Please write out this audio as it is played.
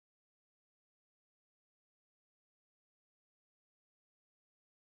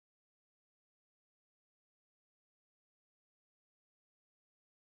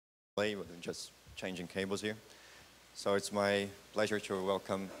LaHaye. We're just changing cables here. So it's my pleasure to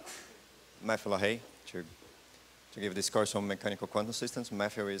welcome Matthew LaHaye to give this course on mechanical quantum systems.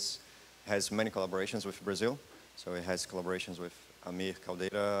 Matthew has many collaborations with Brazil. So he has collaborations with Amir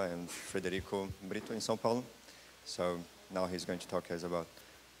Caldeira and Frederico Brito in São Paulo. So now he's going to talk to us about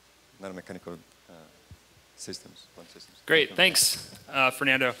nanomechanical systems, quantum systems. Great, thanks,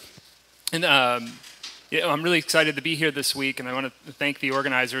 Fernando. And yeah, I'm really excited to be here this week, and I want to thank the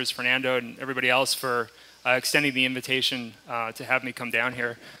organizers, Fernando and everybody else, for extending the invitation to have me come down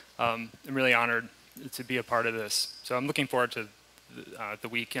here. I'm really honored to be a part of this. So I'm looking forward to the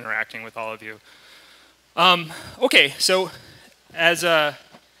week interacting with all of you. Okay, so as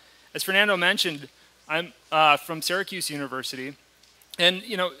Fernando mentioned, I'm from Syracuse University, and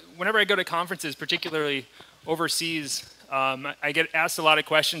whenever I go to conferences, particularly overseas, I get asked a lot of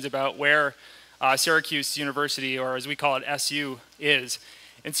questions about where Syracuse University, or as we call it, SU, is.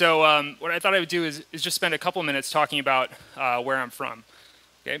 And so what I thought I would do is just spend a couple minutes talking about where I'm from.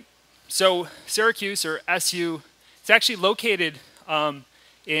 Okay, so Syracuse, or SU, it's actually located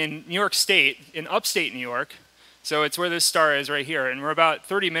in New York State, in upstate New York. So it's where this star is right here. And we're about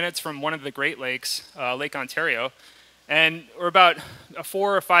 30 minutes from one of the Great Lakes, Lake Ontario. And we're about a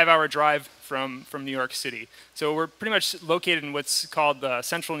 4 or 5 hour drive from New York City. So we're pretty much located in what's called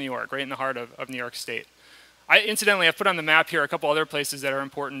central New York, right in the heart of New York State. Incidentally, I've put on the map here a couple other places that are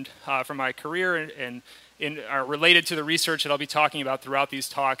important for my career and are related to the research that I'll be talking about throughout these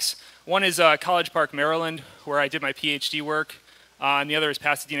talks. One is College Park, Maryland, where I did my PhD work. And the other is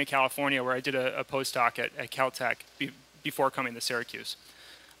Pasadena, California, where I did a postdoc at Caltech before coming to Syracuse.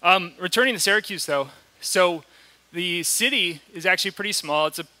 Returning to Syracuse, though, so the city is actually pretty small.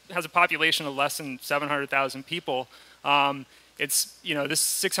 It has a population of less than 700,000 people. This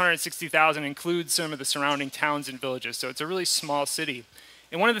 660,000 includes some of the surrounding towns and villages, so it's a really small city.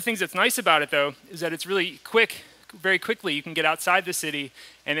 And one of the things that's nice about it, though, is that it's really quick. Very quickly you can get outside the city,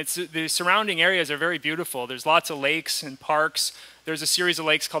 and the surrounding areas are very beautiful. There's lots of lakes and parks. There's a series of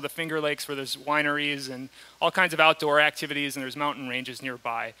lakes called the Finger Lakes where there's wineries and all kinds of outdoor activities, and there's mountain ranges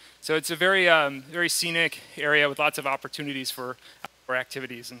nearby. So it's a very, very scenic area with lots of opportunities for outdoor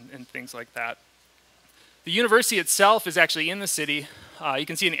activities and things like that. The university itself is actually in the city. You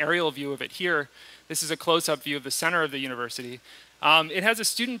can see an aerial view of it here. This is a close-up view of the center of the university. It has a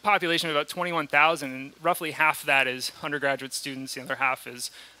student population of about 21,000, and roughly half of that is undergraduate students. The other half is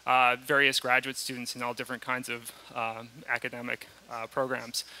various graduate students in all different kinds of academic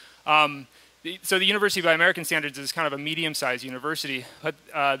programs. So the university by American standards is kind of a medium-sized university, but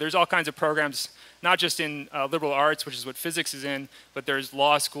there's all kinds of programs, not just in liberal arts, which is what physics is in, but there's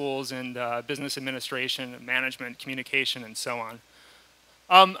law schools and business administration, management, communication, and so on.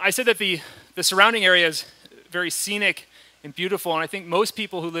 I said that the surrounding area is very scenic and beautiful, and I think most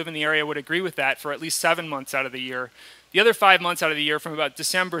people who live in the area would agree with that for at least 7 months out of the year. The other 5 months out of the year, from about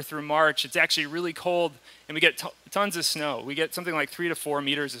December through March, it's actually really cold, and we get tons of snow. We get something like 3 to 4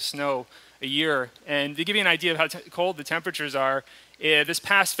 meters of snow a year. And to give you an idea of how cold the temperatures are, this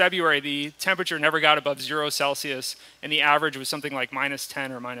past February, the temperature never got above 0 Celsius, and the average was something like -10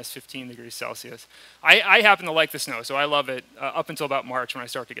 or -15 degrees Celsius. I happen to like the snow, so I love it up until about March when I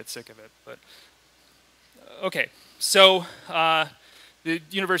start to get sick of it. But okay. So the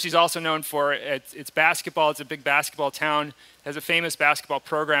university is also known for its basketball. It's a big basketball town. It has a famous basketball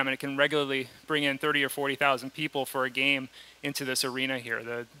program, and it can regularly bring in 30 or 40,000 people for a game into this arena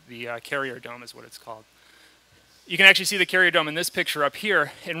here. The Carrier Dome is what it's called. You can actually see the Carrier Dome in this picture up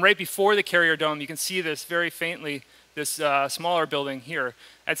here. And right before the Carrier Dome, you can see this very faintly, this smaller building here.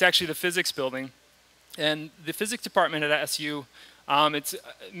 That's actually the physics building. And the physics department at SU, it's a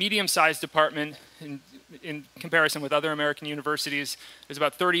medium-sized department in comparison with other American universities. There's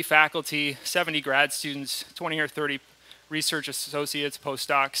about 30 faculty, 70 grad students, 20 or 30 research associates,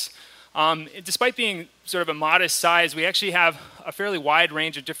 postdocs. Despite being sort of a modest size, we actually have a fairly wide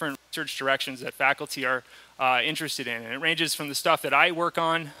range of different research directions that faculty are interested in. And it ranges from the stuff that I work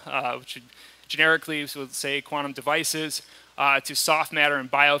on, which generically, so let's say quantum devices, to soft matter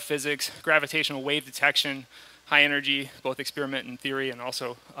and biophysics, gravitational wave detection, high energy, both experiment and theory, and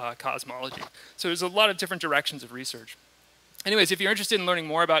also cosmology. So there's a lot of different directions of research. Anyways, if you're interested in learning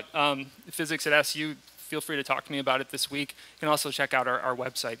more about physics at SU, feel free to talk to me about it this week. You can also check out our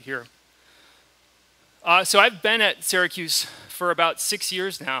website here. So I've been at Syracuse for about 6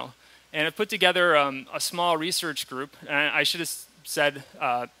 years now, and I've put together a small research group. And I should have said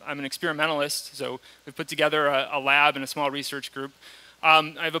I'm an experimentalist, so we've put together a lab and a small research group. I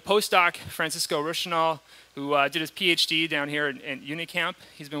have a postdoc, Francisco Rushinal, who did his PhD down here at Unicamp.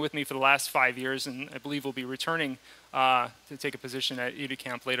 He's been with me for the last 5 years, and I believe will be returning to take a position at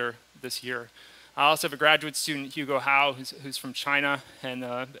UniCamp later this year. I also have a graduate student, Hugo Hao, who's from China, and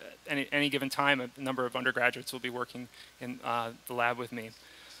any given time, a number of undergraduates will be working in the lab with me.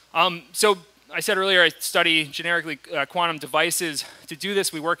 So I said earlier, I study generically quantum devices. To do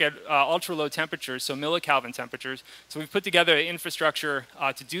this, we work at ultra-low temperatures, so millikelvin temperatures. So we've put together an infrastructure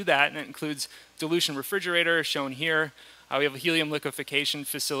to do that, and it includes dilution refrigerator, shown here. We have a helium liquefaction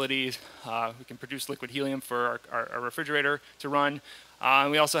facility. We can produce liquid helium for our refrigerator to run.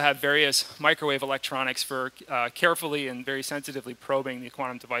 And we also have various microwave electronics for carefully and very sensitively probing the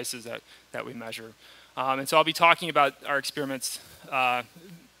quantum devices that we measure. And so I'll be talking about our experiments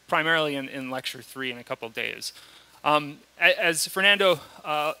primarily in lecture 3 in a couple of days. As Fernando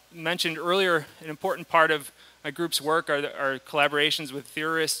mentioned earlier, an important part of my group's work are collaborations with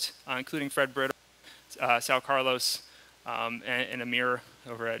theorists, including Fred Britto, Sal Carlos, and Amir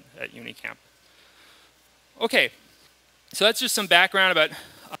over at UniCamp. Okay. So that's just some background about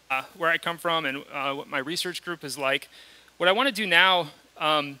where I come from and what my research group is like. What I want to do now,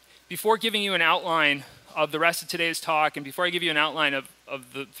 before giving you an outline of the rest of today's talk and before I give you an outline of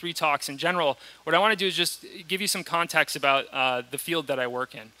the 3 talks in general, what I want to do is just give you some context about the field that I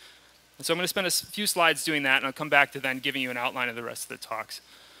work in. And so I'm going to spend a few slides doing that, and I'll come back to then giving you an outline of the rest of the talks.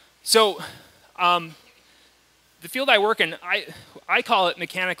 So the field I work in, I call it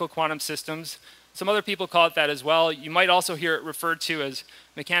mechanical quantum systems. Some other people call it that as well. You might also hear it referred to as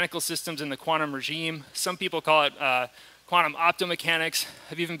mechanical systems in the quantum regime. Some people call it quantum optomechanics.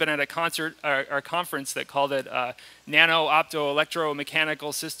 I've even been at a conference that called it nano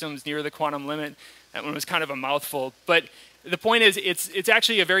opto-electromechanical systems near the quantum limit. That one was kind of a mouthful. But the point is, it's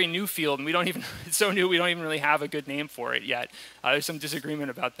actually a very new field, and it's so new we don't even really have a good name for it yet. There's some disagreement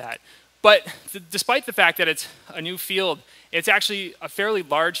about that. But despite the fact that it's a new field, it's actually a fairly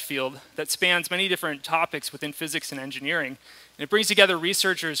large field that spans many different topics within physics and engineering. And it brings together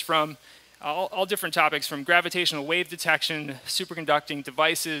researchers from all different topics, from gravitational wave detection, superconducting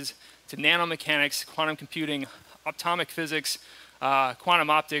devices, to nanomechanics, quantum computing, atomic physics,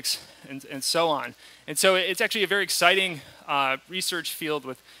 quantum optics, and so on. And so it's actually a very exciting research field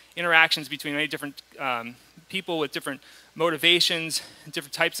with interactions between many different people with different motivations, and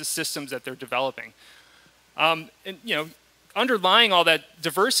different types of systems that they're developing. And underlying all that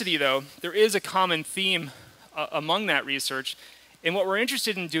diversity, though, there is a common theme among that research. And what we're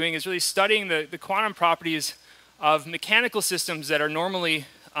interested in doing is really studying the quantum properties of mechanical systems that are normally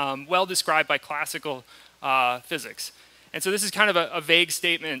well described by classical physics. And so this is kind of a vague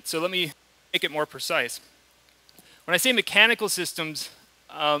statement, so let me make it more precise. When I say mechanical systems,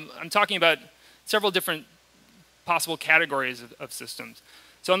 I'm talking about several different possible categories of systems.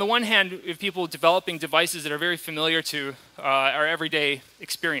 So on the one hand, we have people developing devices that are very familiar to our everyday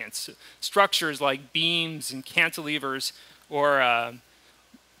experience. Structures like beams and cantilevers, or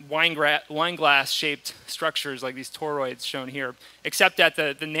wine glass-shaped structures like these toroids shown here, except at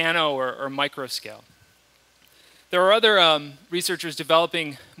the nano or micro scale. There are other researchers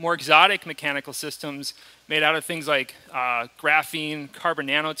developing more exotic mechanical systems made out of things like graphene, carbon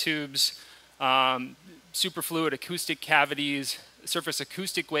nanotubes, superfluid acoustic cavities, surface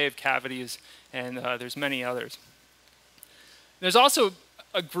acoustic wave cavities, and there's many others. There's also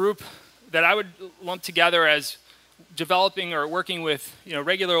a group that I would lump together as developing or working with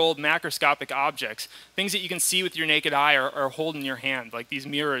regular old macroscopic objects, things that you can see with your naked eye or hold in your hand, like these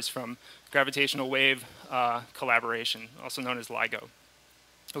mirrors from gravitational wave collaboration, also known as LIGO.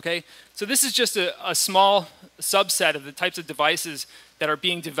 Okay, so this is just a small subset of the types of devices that are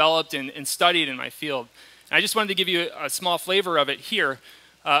being developed and studied in my field. And I just wanted to give you a small flavor of it here.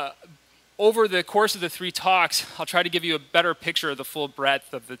 Over the course of the 3 talks, I'll try to give you a better picture of the full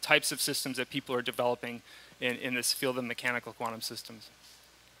breadth of the types of systems that people are developing in this field of mechanical quantum systems.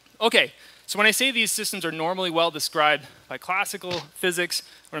 Okay, so when I say these systems are normally well described by classical physics,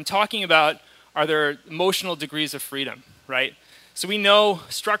 what I'm talking about are their motional degrees of freedom, right? So we know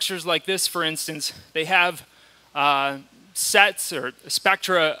structures like this, for instance, they have sets or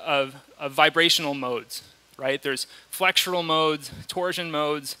spectra of vibrational modes, right? There's flexural modes, torsion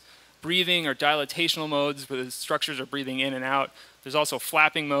modes, breathing or dilatational modes where the structures are breathing in and out. There's also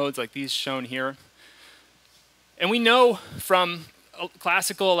flapping modes like these shown here. And we know from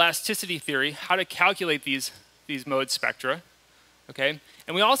classical elasticity theory how to calculate these mode spectra, okay?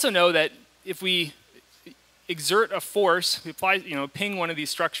 And we also know that if we exert a force, we apply, ping one of these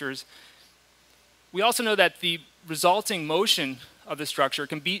structures, we also know that the resulting motion of the structure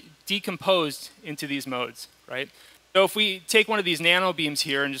can be decomposed into these modes, right? So if we take one of these nanobeams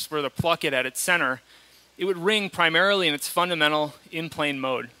here and just were to pluck it at its center, it would ring primarily in its fundamental in-plane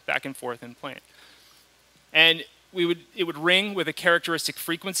mode, back and forth in plane. And it would ring with a characteristic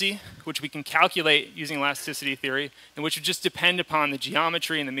frequency, which we can calculate using elasticity theory, and which would just depend upon the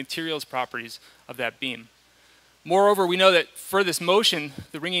geometry and the materials properties of that beam. Moreover, we know that for this motion,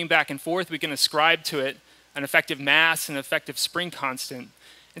 the ringing back and forth, we can ascribe to it an effective mass and effective spring constant.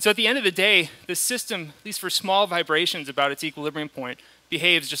 And so at the end of the day, this system, at least for small vibrations about its equilibrium point,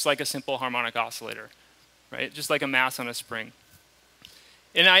 behaves just like a simple harmonic oscillator, right? Just like a mass on a spring.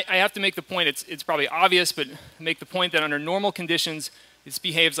 And I have to make the point, it's probably obvious, but make the point that under normal conditions, this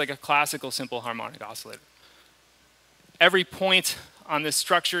behaves like a classical simple harmonic oscillator. Every point on this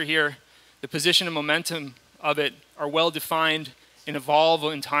structure here, the position and momentum of it are well defined and evolve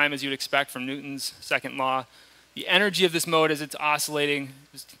in time as you'd expect from Newton's second law. The energy of this mode as it's oscillating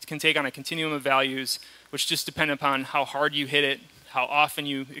can take on a continuum of values, which just depend upon how hard you hit it, how often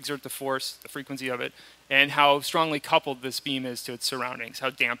you exert the force, the frequency of it, and how strongly coupled this beam is to its surroundings, how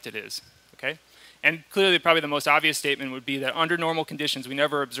damped it is, okay? And clearly, probably the most obvious statement would be that under normal conditions, we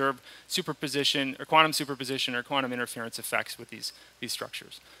never observe superposition or quantum interference effects with these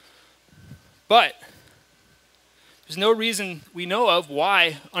structures. But there's no reason we know of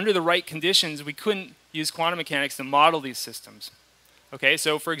why, under the right conditions, we couldn't use quantum mechanics to model these systems. Okay,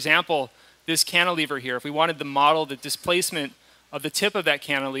 so for example, this cantilever here, if we wanted to model the displacement of the tip of that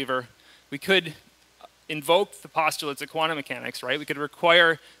cantilever, we could invoke the postulates of quantum mechanics, right? We could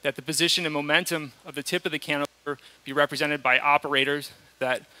require that the position and momentum of the tip of the cantilever be represented by operators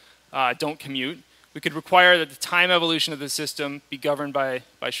that don't commute. We could require that the time evolution of the system be governed by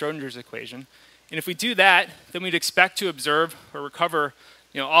Schrodinger's equation. And if we do that, then we'd expect to observe or recover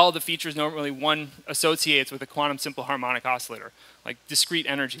all the features normally one associates with a quantum simple harmonic oscillator, like discrete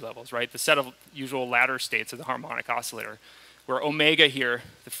energy levels, right? The set of usual ladder states of the harmonic oscillator, where omega here,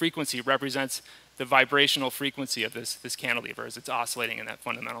 the frequency, represents the vibrational frequency of this cantilever as it's oscillating in that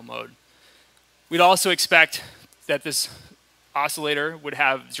fundamental mode. We'd also expect that this oscillator would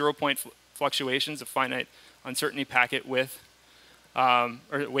have 0-point fluctuations of finite uncertainty packet width, or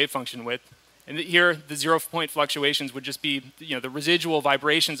wave function width. And here, the 0-point fluctuations would just be the residual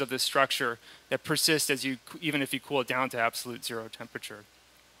vibrations of this structure that persist even if you cool it down to absolute zero temperature.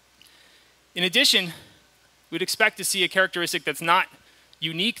 In addition, we'd expect to see a characteristic that's not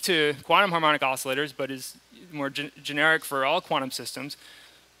unique to quantum harmonic oscillators, but is more generic for all quantum systems,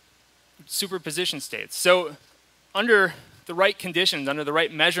 superposition states. So under the right conditions, under the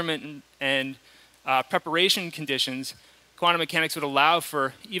right measurement and preparation conditions, quantum mechanics would allow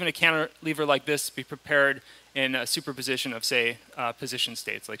for even a cantilever like this to be prepared in a superposition of, say, position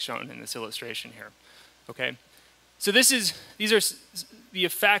states, like shown in this illustration here. Okay, so these are the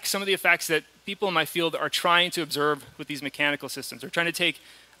effects, some of the effects that people in my field are trying to observe with these mechanical systems. They're trying to take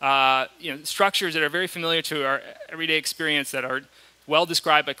structures that are very familiar to our everyday experience, that are well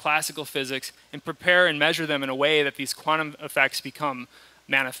described by classical physics, and prepare and measure them in a way that these quantum effects become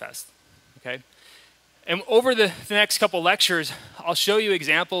manifest. Okay. And over the next couple lectures, I'll show you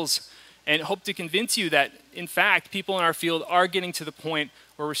examples and hope to convince you that, in fact, people in our field are getting to the point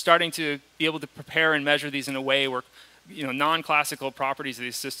where we're starting to be able to prepare and measure these in a way where non-classical properties of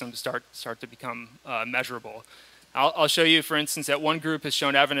these systems start to become measurable. I'll show you, for instance, that one group has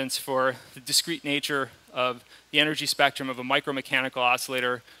shown evidence for the discrete nature of the energy spectrum of a micromechanical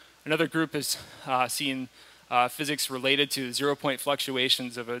oscillator. Another group has seen physics related to 0-point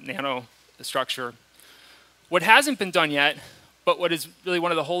fluctuations of a nanostructure. What hasn't been done yet, but what is really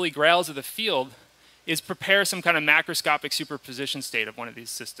one of the holy grails of the field, is prepare some kind of macroscopic superposition state of one of these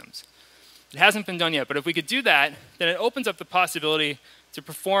systems. It hasn't been done yet, but if we could do that, then it opens up the possibility to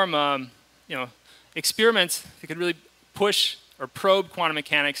perform experiments that could really push or probe quantum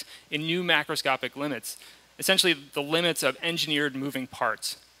mechanics in new macroscopic limits, essentially the limits of engineered moving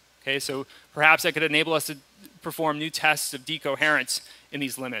parts. Okay, so perhaps that could enable us to perform new tests of decoherence in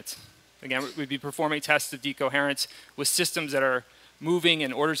these limits. Again, we'd be performing tests of decoherence with systems that are moving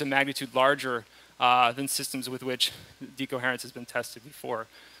in orders of magnitude larger than systems with which decoherence has been tested before.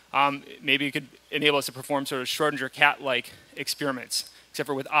 Maybe it could enable us to perform sort of Schrodinger cat-like experiments, except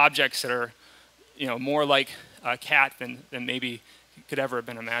for with objects that are more like a cat than maybe could ever have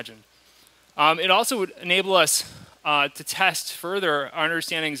been imagined. It also would enable us to test further our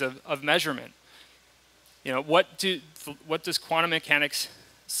understandings of measurement. What does quantum mechanics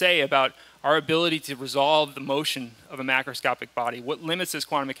say about our ability to resolve the motion of a macroscopic body? What limits does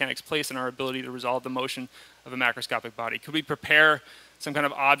quantum mechanics place on our ability to resolve the motion of a macroscopic body? Could we prepare some kind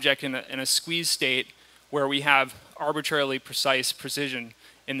of object in a squeeze state where we have arbitrarily precise precision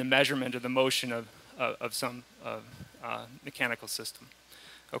in the measurement of the motion of some mechanical system?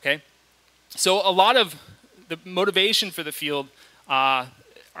 Okay, so a lot of the motivation for the field are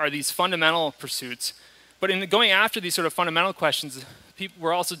these fundamental pursuits, But in going after these sort of fundamental questions, people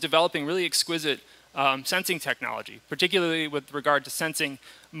were also developing really exquisite sensing technology, particularly with regard to sensing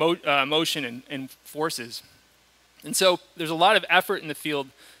motion and forces. And so there's a lot of effort in the field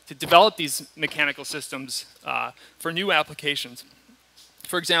to develop these mechanical systems for new applications.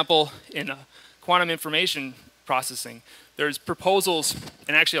 For example, in quantum information processing, there's proposals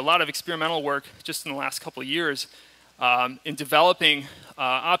and actually a lot of experimental work just in the last couple of years in developing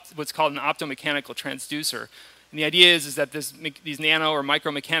what's called an optomechanical transducer. And the idea is that these nano or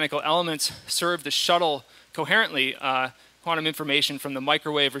micromechanical elements serve to shuttle coherently quantum information from the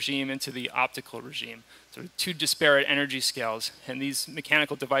microwave regime into the optical regime. So two disparate energy scales, and these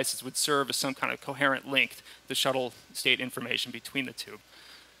mechanical devices would serve as some kind of coherent link to shuttle state information between the two.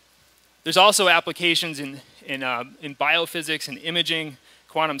 There's also applications in biophysics and imaging,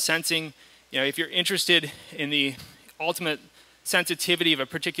 quantum sensing. You know, if you're interested in the ultimate sensitivity of a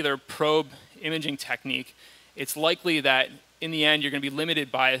particular probe imaging technique, it's likely that in the end you're going to be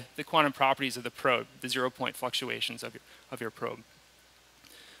limited by the quantum properties of the probe, the zero-point fluctuations of your probe.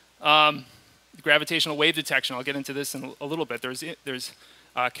 Gravitational wave detection, I'll get into this in a little bit. There's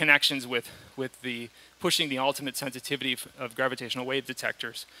connections with pushing the ultimate sensitivity of gravitational wave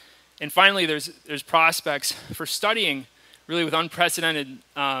detectors. And finally, there's prospects for studying, really with unprecedented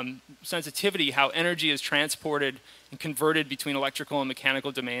sensitivity, how energy is transported and converted between electrical and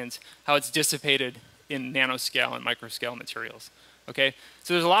mechanical domains, how it's dissipated in nanoscale and microscale materials. Okay,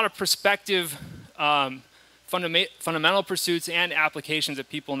 so there's a lot of prospective fundamental pursuits and applications that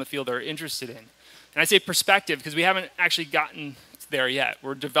people in the field are interested in. And I say perspective because we haven't actually gotten there yet.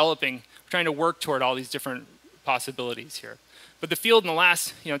 We're developing, trying to work toward all these different possibilities here. But the field in the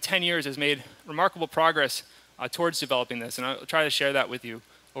last 10 years has made remarkable progress towards developing this, and I'll try to share that with you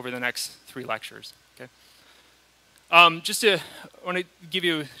over the next 3 lectures. Okay? I want to give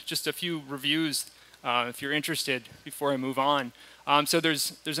you just a few reviews if you're interested before I move on. So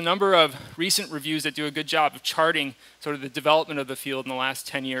there's a number of recent reviews that do a good job of charting sort of the development of the field in the last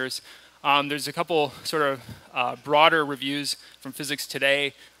 10 years. There's a couple sort of broader reviews from Physics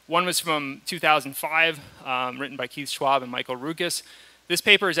Today. One was from 2005, written by Keith Schwab and Michael Rukas. This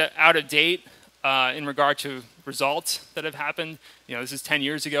paper is out of date in regard to results that have happened. This is 10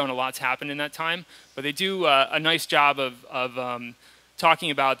 years ago and a lot's happened in that time. But they do a nice job of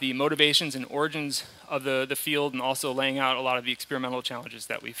talking about the motivations and origins of the field and also laying out a lot of the experimental challenges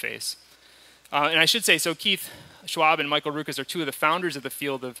that we face. And I should say, so Keith Schwab and Michael Rukas are 2 of the founders of the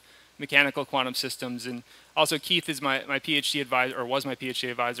field of mechanical quantum systems, and also Keith is my PhD advisor, or was my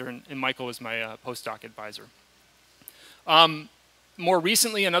PhD advisor, and Michael was my postdoc advisor. More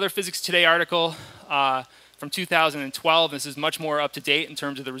recently, another Physics Today article from 2012. This is much more up to date in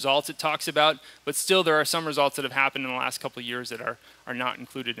terms of the results it talks about, but still there are some results that have happened in the last couple of years that are not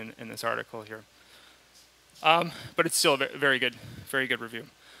included in this article here. But it's still a very good review.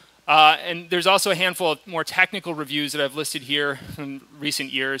 And there's also a handful of more technical reviews that I've listed here from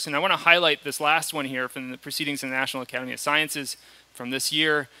recent years. And I want to highlight this last one here from the Proceedings of the National Academy of Sciences from this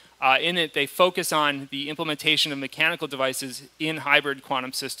year. In it, they focus on the implementation of mechanical devices in hybrid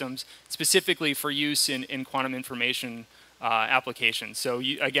quantum systems, specifically for use in quantum information applications. So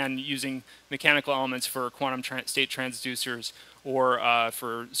again, using mechanical elements for quantum state transducers or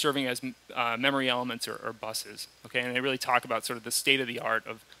for serving as memory elements or buses. Okay, and they really talk about sort of the state of the art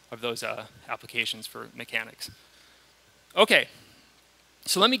of those applications for mechanics. Okay,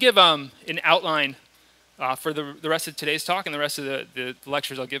 so let me give an outline for the rest of today's talk and the rest of the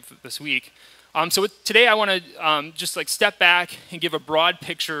lectures I'll give this week. So today I want to just like step back and give a broad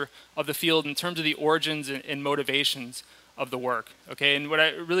picture of the field in terms of the origins and motivations of the work. Okay, and what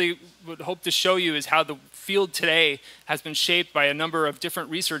I really would hope to show you is how the field today has been shaped by a number of different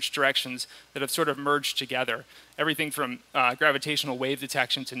research directions that have sort of merged together. Everything from gravitational wave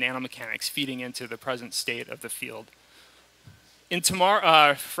detection to nanomechanics feeding into the present state of the field. In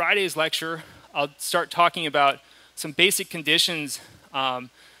Friday's lecture, I'll start talking about some basic conditions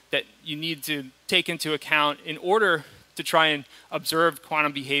that you need to take into account in order to try and observe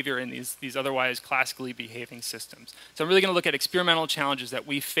quantum behavior in these otherwise classically behaving systems. So I'm really going to look at experimental challenges that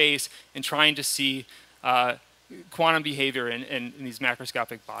we face in trying to see quantum behavior in these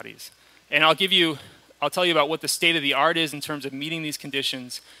macroscopic bodies. And I'll tell you about what the state of the art is in terms of meeting these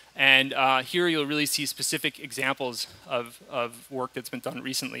conditions. And here you'll really see specific examples of work that's been done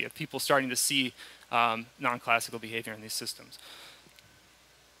recently of people starting to see non-classical behavior in these systems.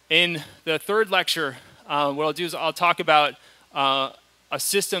 In the third lecture, what I'll do is I'll talk about a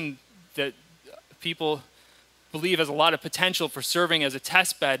system that people believe has a lot of potential for serving as a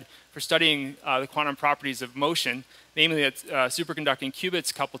test bed for studying the quantum properties of motion, namely that superconducting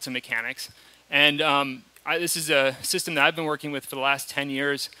qubits coupled to mechanics. And this is a system that I've been working with for the last 10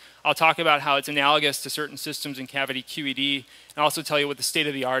 years. I'll talk about how it's analogous to certain systems in cavity QED, and also tell you what the state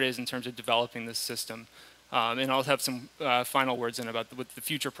of the art is in terms of developing this system. And I'll have some final words in about what the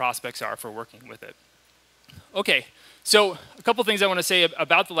future prospects are for working with it. Okay, so a couple things I want to say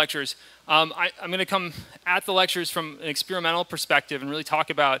about the lectures. I'm going to come at the lectures from an experimental perspective and really talk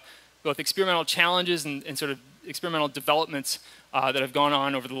about both experimental challenges and sort of experimental developments that have gone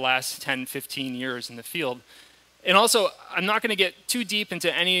on over the last 10, 15 years in the field. And also, I'm not going to get too deep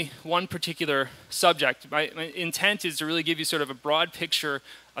into any one particular subject. My intent is to really give you sort of a broad picture,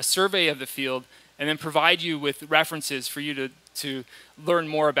 a survey of the field, and then provide you with references for you to learn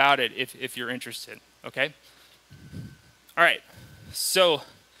more about it if you're interested, okay? All right, so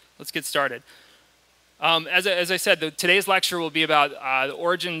let's get started. As I said, today's lecture will be about the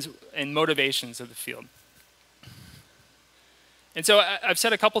origins and motivations of the field. And so I've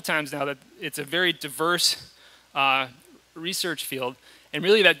said a couple times now that it's a very diverse research field, and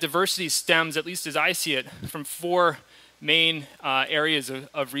really that diversity stems, at least as I see it, from four main areas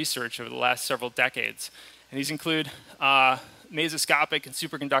of research over the last several decades. And these include mesoscopic and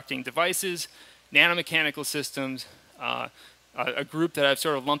superconducting devices, nanomechanical systems, a group that I've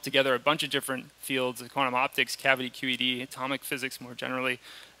sort of lumped together a bunch of different fields, quantum optics, cavity QED, atomic physics more generally,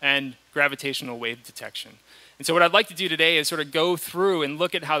 and gravitational wave detection. And so what I'd like to do today is sort of go through and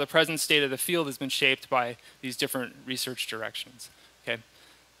look at how the present state of the field has been shaped by these different research directions, okay?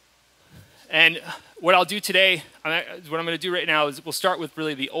 And what I'll do today, what I'm going to do right now is we'll start with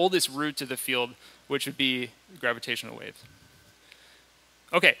really the oldest root to the field, which would be gravitational waves.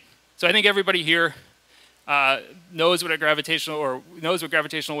 Okay, so I think everybody here knows what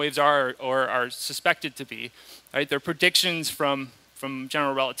gravitational waves are or are suspected to be, right? They're predictions from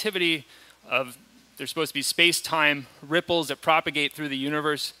general relativity of there's supposed to be space-time ripples that propagate through the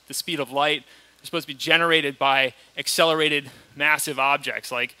universe, the speed of light. They're supposed to be generated by accelerated massive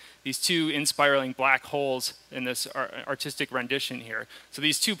objects like these two in-spiraling black holes in this artistic rendition here. So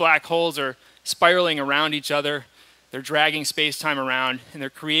these two black holes are spiraling around each other. They're dragging space-time around, and they're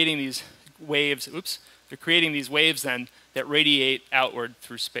creating these waves. Oops. They're creating these waves then that radiate outward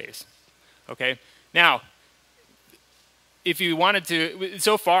through space. Okay? Now, if you wanted to,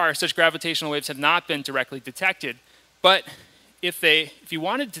 so far such gravitational waves have not been directly detected, but if you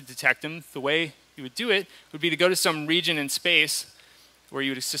wanted to detect them, the way you would do it would be to go to some region in space where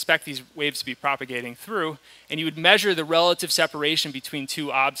you would suspect these waves to be propagating through, and you would measure the relative separation between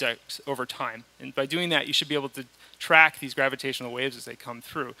two objects over time. And by doing that, you should be able to track these gravitational waves as they come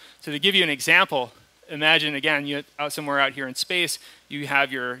through. So to give you an example, imagine, again, somewhere out here in space, you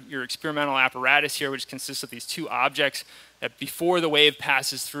have your experimental apparatus here, which consists of these two objects that before the wave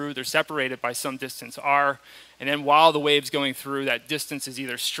passes through, they're separated by some distance r, and then while the wave's going through, that distance is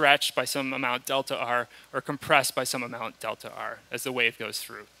either stretched by some amount delta r or compressed by some amount delta r as the wave goes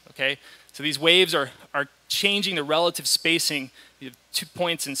through, okay? So these waves are changing the relative spacing. You have 2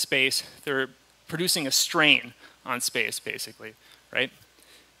 points in space. They're producing a strain on space, basically, right?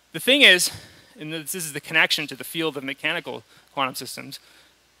 The thing is, and this is the connection to the field of mechanical quantum systems,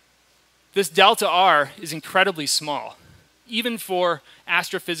 this delta r is incredibly small, even for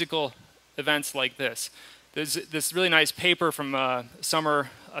astrophysical events like this. There's this really nice paper from summer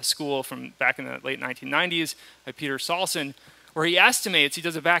school from back in the late 1990s by Peter Salson, where he estimates, he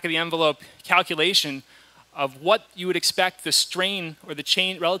does a back-of-the-envelope calculation of what you would expect the strain or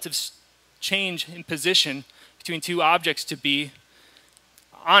the relative change in position between two objects to be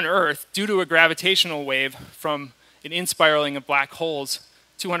on Earth due to a gravitational wave from an in-spiraling of black holes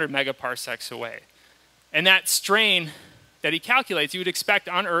 200 megaparsecs away. And that strain that he calculates, you would expect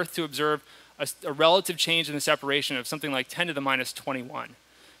on Earth to observe a relative change in the separation of something like 10 to the minus 21.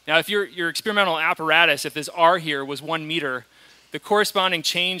 Now, if your experimental apparatus, if this r here was 1 meter, the corresponding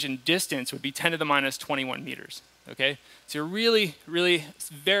change in distance would be 10 to the minus 21 meters, okay? So really, really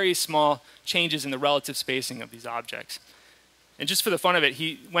very small changes in the relative spacing of these objects. And just for the fun of it,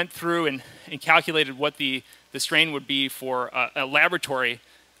 he went through and calculated what the strain would be for a laboratory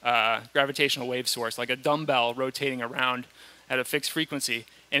gravitational wave source, like a dumbbell rotating around at a fixed frequency,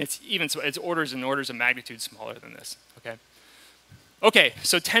 and it's orders and orders of magnitude smaller than this. Okay. Okay.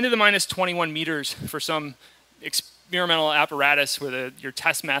 So 10 to the minus 21 meters for some experimental apparatus where your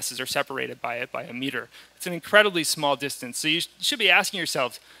test masses are separated by a meter. It's an incredibly small distance. So you should be asking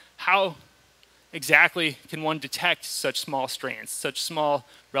yourselves, how exactly can one detect such small strains, such small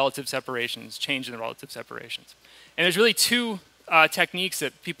relative separations, change in the relative separations? And there's really two techniques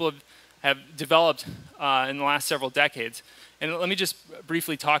that people have developed in the last several decades. And let me just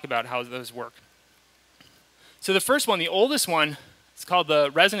briefly talk about how those work. So the first one, the oldest one, it's called the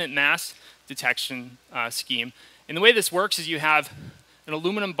resonant mass detection scheme. And the way this works is you have an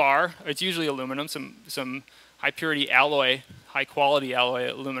aluminum bar. It's usually aluminum, some high purity alloy, high quality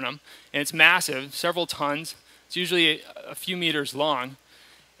alloy aluminum, and it's massive, several tons. It's usually a few meters long.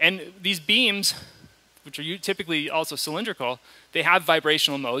 And these beams, which are typically also cylindrical, they have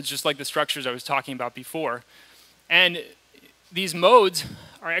vibrational modes, just like the structures I was talking about before. And these modes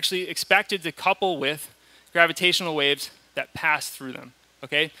are actually expected to couple with gravitational waves that pass through them,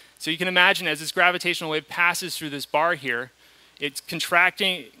 okay? So you can imagine as this gravitational wave passes through this bar here, it's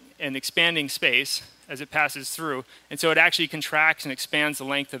contracting and expanding space as it passes through, and so it actually contracts and expands the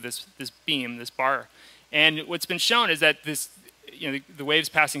length of this beam, this bar. And what's been shown is that this, the waves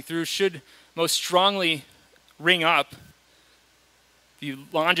passing through should most strongly ring up the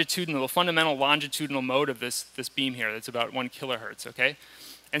fundamental longitudinal mode of this beam here. That's about 1 kilohertz, okay?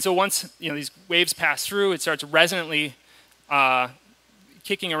 And so once these waves pass through, it starts resonantly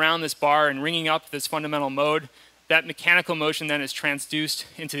kicking around this bar and ringing up this fundamental mode. That mechanical motion then is transduced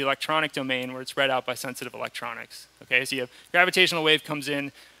into the electronic domain where it's read out by sensitive electronics, okay? So you have gravitational wave comes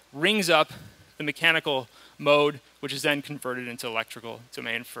in, rings up the mechanical mode, which is then converted into electrical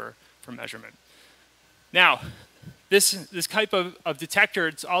domain for measurement. Now, this type of detector,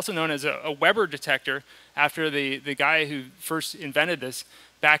 it's also known as a Weber detector, after the guy who first invented this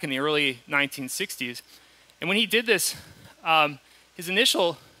back in the early 1960s. And when he did this, his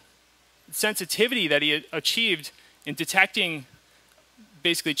initial sensitivity that he achieved in detecting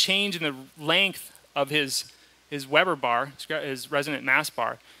basically change in the length of his Weber bar, his resonant mass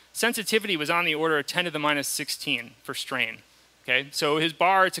bar, sensitivity was on the order of 10 to the minus 16 for strain. Okay, so his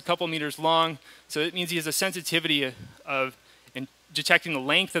bar, it's a couple meters long, so it means he has a sensitivity of in detecting the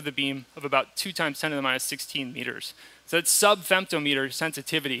length of the beam of about 2 times 10 to the minus 16 meters. So that's sub-femtometer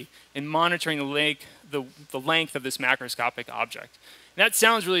sensitivity in monitoring the length of this macroscopic object. And that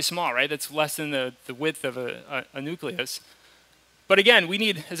sounds really small, right? That's less than the width of a nucleus. But again, we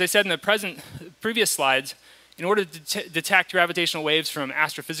need, as I said in the previous slides, in order to detect gravitational waves from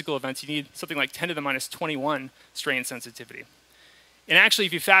astrophysical events, you need something like 10 to the minus 21 strain sensitivity. And actually,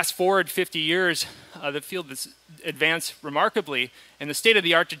 if you fast forward 50 years, the field has advanced remarkably, and the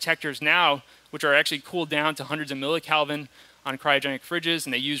state-of-the-art detectors now, which are actually cooled down to hundreds of millikelvin on cryogenic fridges,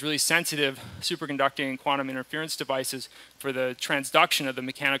 and they use really sensitive superconducting quantum interference devices for the transduction of the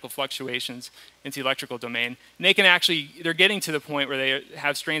mechanical fluctuations into the electrical domain. And they can actually, they're getting to the point where they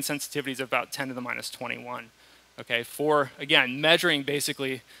have strain sensitivities of about 10 to the minus 21. Okay, for, again, measuring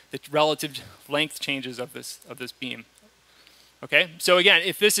basically the relative length changes of this beam. Okay, so again,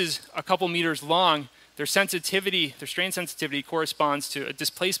 if this is a couple meters long, their sensitivity, their strain sensitivity corresponds to a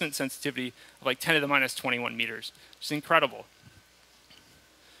displacement sensitivity of like 10 to the minus 21 meters, which is incredible.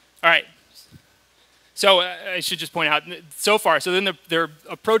 All right, so I should just point out, so far, so then they're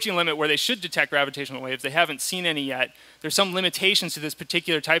approaching a limit where they should detect gravitational waves. They haven't seen any yet. There's some limitations to this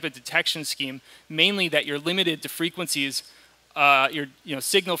particular type of detection scheme, mainly that you're limited to frequencies,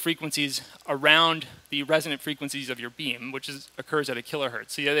 signal frequencies around the resonant frequencies of your beam, which occurs at a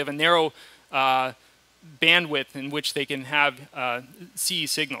kilohertz. So they have a narrow bandwidth in which they can have see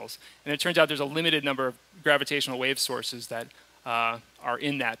signals. And it turns out there's a limited number of gravitational wave sources that are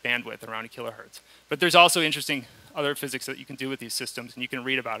in that bandwidth around a kilohertz. But there's also interesting other physics that you can do with these systems, and you can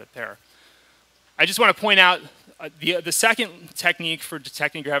read about it there. I just want to point out the second technique for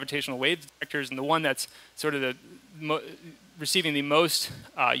detecting gravitational wave detectors, and the one that's sort of receiving the most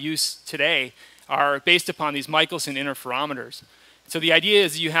use today, are based upon these Michelson interferometers. So the idea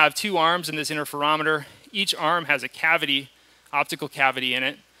is you have 2 arms in this interferometer. Each arm has a cavity, optical cavity in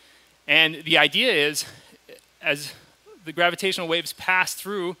it. And the idea is, as the gravitational waves pass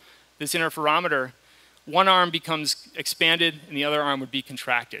through this interferometer, one arm becomes expanded and the other arm would be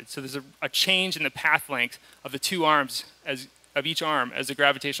contracted. So there's a change in the path length of the 2 arms of each arm as the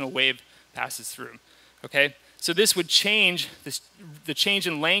gravitational wave passes through. Okay? So this would change, the change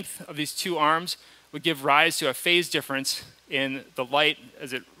in length of these 2 arms would give rise to a phase difference in the light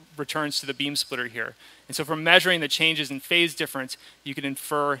as it returns to the beam splitter here. And so from measuring the changes in phase difference, you can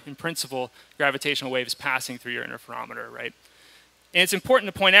infer, in principle, gravitational waves passing through your interferometer, right? And it's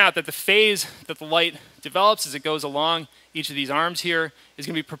important to point out that the phase that the light develops as it goes along each of these arms here is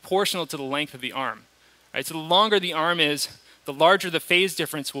going to be proportional to the length of the arm. Right? So the longer the arm is, the larger the phase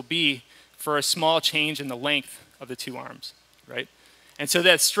difference will be for a small change in the length of the 2 arms. Right? And so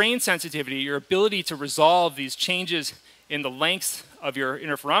that strain sensitivity, your ability to resolve these changes in the length of your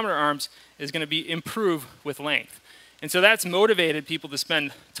interferometer arms, is going to be improved with length. And so that's motivated people to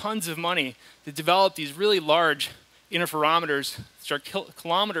spend tons of money to develop these really large interferometers, which are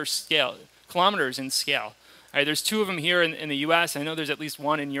kilometers in scale. Right, there's 2 of them here in the US. I know there's at least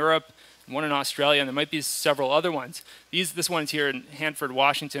 1 in Europe, one in Australia, and there might be several other ones. This one's here in Hanford,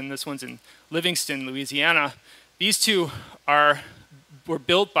 Washington. This one's in Livingston, Louisiana. These two were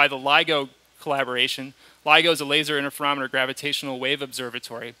built by the LIGO collaboration. LIGO is a laser interferometer gravitational wave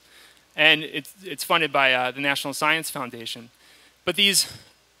observatory, and it's funded by the National Science Foundation. But these,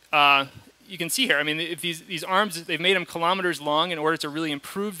 you can see here, I mean, if these arms, they've made them kilometers long in order to really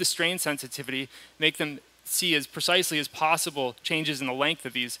improve the strain sensitivity, make them see as precisely as possible changes in the length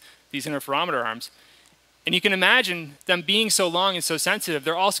of these interferometer arms. And you can imagine them being so long and so sensitive,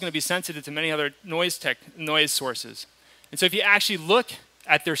 they're also going to be sensitive to many other noise sources. And so if you actually look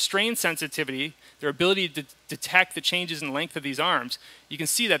at their strain sensitivity, their ability to detect the changes in length of these arms, you can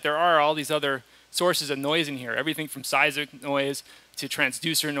see that there are all these other sources of noise in here, everything from seismic noise to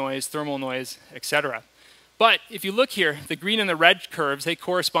transducer noise, thermal noise, etc. But if you look here, the green and the red curves, they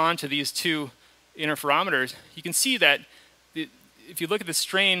correspond to these two interferometers. You can see that if you look at the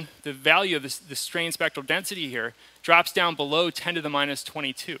strain, the value of the strain spectral density here drops down below 10 to the minus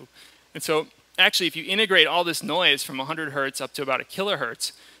 22. And so actually, if you integrate all this noise from 100 hertz up to about a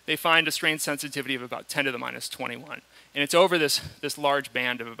kilohertz, they find a strain sensitivity of about 10 to the minus 21. And it's over this large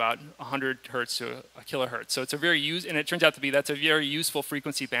band of about 100 hertz to a kilohertz. So it's a very and it turns out to be that's a very useful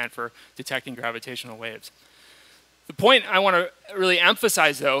frequency band for detecting gravitational waves. The point I want to really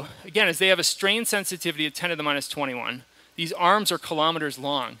emphasize, though, again, is they have a strain sensitivity of 10 to the minus 21. These arms are kilometers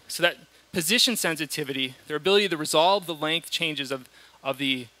long. So that position sensitivity, their ability to resolve the length changes of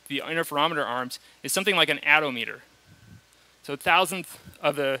the interferometer arms, is something like an attometer. So a thousandth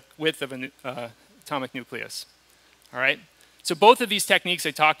of the width of an atomic nucleus. All right? So both of these techniques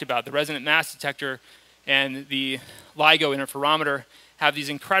I talked about, the resonant mass detector and the LIGO interferometer, have these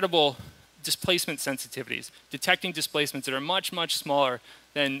incredible displacement sensitivities, detecting displacements that are much, much smaller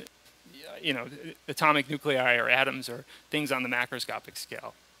than atomic nuclei or atoms or things on the macroscopic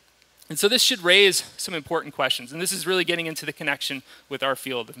scale. And so this should raise some important questions, and this is really getting into the connection with our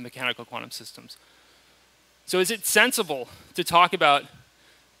field of mechanical quantum systems. So is it sensible to talk about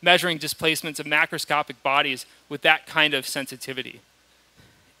measuring displacements of macroscopic bodies with that kind of sensitivity?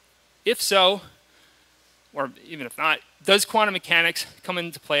 If so, or even if not, does quantum mechanics come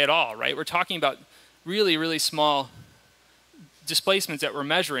into play at all, right? We're talking about really, really small displacements that we're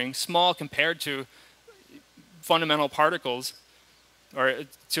measuring, small compared to fundamental particles or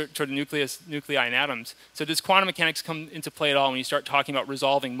to the nuclei and atoms. So does quantum mechanics come into play at all when you start talking about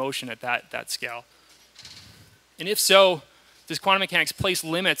resolving motion at that scale? And if so, does quantum mechanics place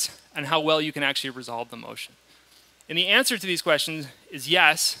limits on how well you can actually resolve the motion? And the answer to these questions is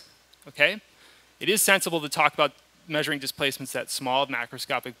yes, okay? It is sensible to talk about measuring displacements that small of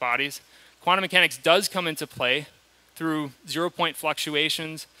macroscopic bodies. Quantum mechanics does come into play through zero-point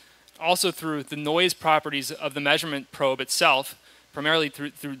fluctuations, also through the noise properties of the measurement probe itself, primarily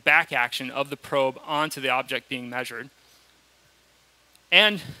through back action of the probe onto the object being measured.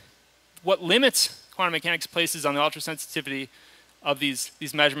 And what limits quantum mechanics places on the ultrasensitivity of these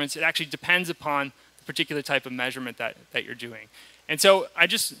measurements, it actually depends upon the particular type of measurement that you're doing. And so I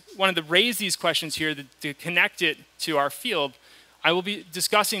just wanted to raise these questions here to connect it to our field. I will be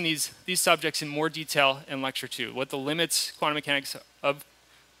discussing these subjects in more detail in lecture 2, what limits quantum mechanics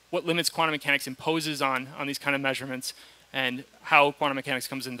imposes on these kind of measurements, and how quantum mechanics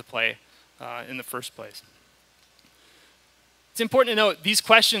comes into play in the first place. It's important to note these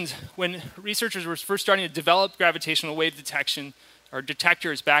questions, when researchers were first starting to develop gravitational wave detection or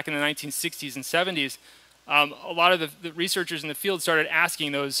detectors back in the 1960s and 70s, a lot of the researchers in the field started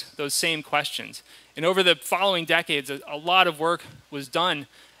asking those same questions. And over the following decades, a lot of work was done.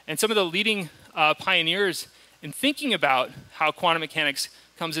 And some of the leading pioneers in thinking about how quantum mechanics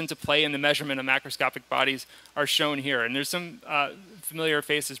comes into play in the measurement of macroscopic bodies are shown here. And there's some familiar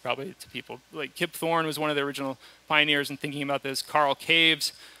faces probably to people. Like Kip Thorne was one of the original pioneers in thinking about this. Carl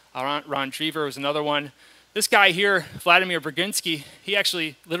Caves, Ron Drever was another one. This guy here, Vladimir Braginsky, he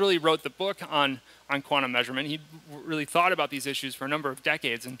actually literally wrote the book on quantum measurement. He really thought about these issues for a number of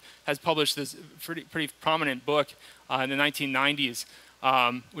decades and has published this pretty prominent book in the 1990s,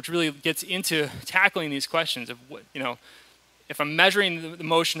 which really gets into tackling these questions of what, if I'm measuring the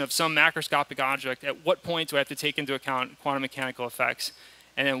motion of some macroscopic object, at what point do I have to take into account quantum mechanical effects?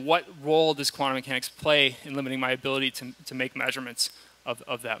 And then what role does quantum mechanics play in limiting my ability to make measurements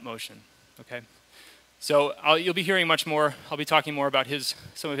of that motion? Okay. So you'll be hearing much more. I'll be talking more about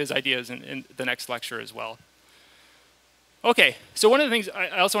some of his ideas in the next lecture as well. Okay, so one of the things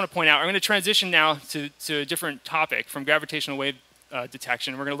I also want to point out, I'm going to transition now to a different topic from gravitational wave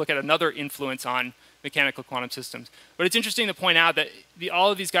detection. We're going to look at another influence on mechanical quantum systems. But it's interesting to point out that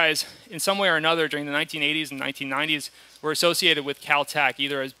all of these guys, in some way or another, during the 1980s and 1990s, were associated with Caltech,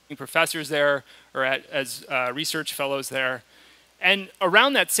 either as being professors there or as research fellows there. And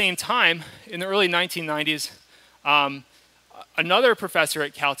around that same time, in the early 1990s, another professor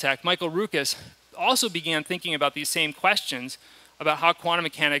at Caltech, Michael Rukas, also began thinking about these same questions about how quantum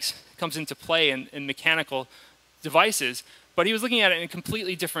mechanics comes into play in mechanical devices, but he was looking at it in a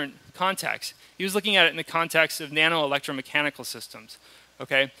completely different context. He was looking at it in the context of nano-electromechanical systems,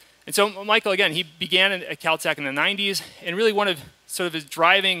 okay? And so Michael, again, he began at Caltech in the 90s, and really one of sort of his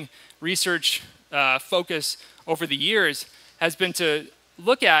driving research focus over the years has been to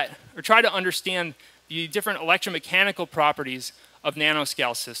look at or try to understand the different electromechanical properties of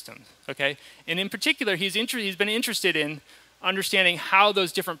nanoscale systems, okay? And in particular, he's been interested in understanding how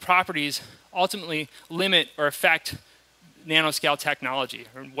those different properties ultimately limit or affect nanoscale technology,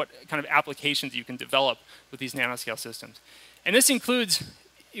 or what kind of applications you can develop with these nanoscale systems. And this includes,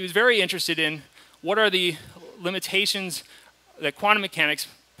 he was very interested in what are the limitations that quantum mechanics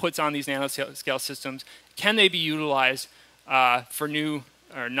puts on these nanoscale systems. Can they be utilized for new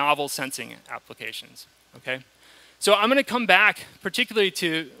or novel sensing applications, okay? So I'm going to come back particularly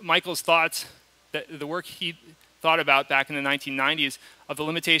to Michael's thoughts, the work he thought about back in the 1990s of the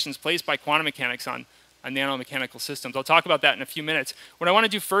limitations placed by quantum mechanics on nanomechanical systems. I'll talk about that in a few minutes. What I want to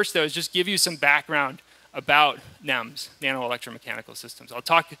do first, though, is just give you some background about NEMS, nano-electromechanical systems. I'll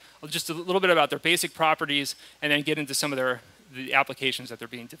talk just a little bit about their basic properties and then get into some of the applications that they're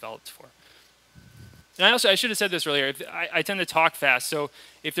being developed for. And I should have said this earlier. I tend to talk fast, so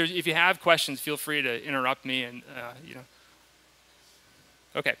if you have questions, feel free to interrupt me. And you know.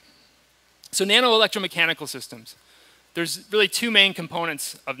 Okay. So nano-electromechanical systems. There's really two main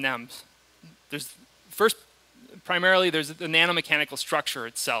components of NEMS. Primarily, there's the nanomechanical structure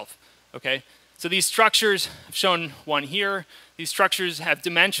itself. Okay. So these structures, I've shown one here. These structures have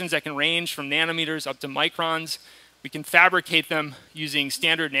dimensions that can range from nanometers up to microns. We can fabricate them using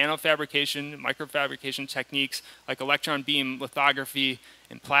standard nanofabrication, microfabrication techniques like electron beam lithography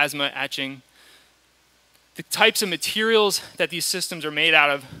and plasma etching. The types of materials that these systems are made out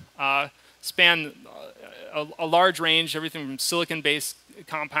of span a large range, everything from silicon-based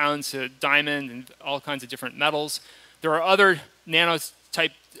compounds to diamond and all kinds of different metals. There are other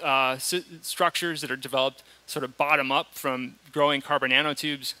nano-type structures that are developed sort of bottom-up from growing carbon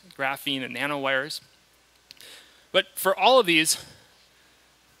nanotubes, graphene, and nanowires. But for all of these,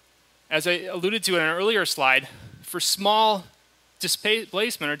 as I alluded to in an earlier slide, for small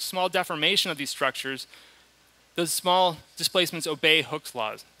displacement or small deformation of these structures, those small displacements obey Hooke's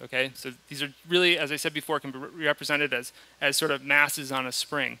laws, okay? So these are really, as I said before, can be represented as sort of masses on a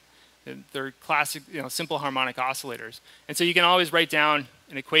spring. They're classic, simple harmonic oscillators. And so you can always write down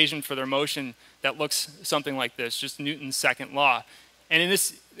an equation for their motion that looks something like this, just Newton's second law. And in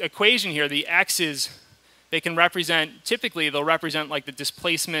this equation here, the x's, they can represent, typically they'll represent like the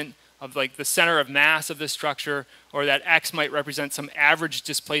displacement of like the center of mass of this structure, or that x might represent some average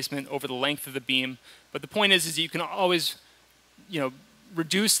displacement over the length of the beam. But the point is you can always,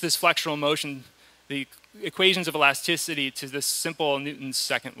 reduce this flexural motion, the equations of elasticity, to this simple Newton's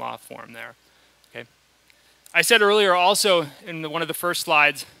second law form there. Okay. I said earlier also in one of the first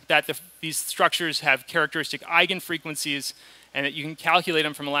slides that these structures have characteristic eigenfrequencies and that you can calculate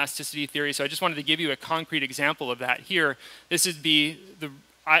them from elasticity theory. So I just wanted to give you a concrete example of that here. This would be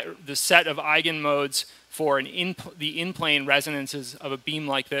the set of eigenmodes for the in-plane resonances of a beam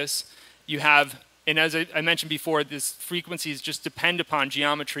like this. You have, and as I mentioned before, these frequencies just depend upon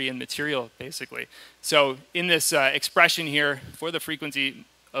geometry and material, basically. So in this expression here for the frequency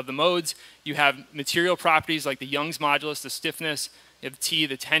of the modes, you have material properties like the Young's modulus, the stiffness. You have T,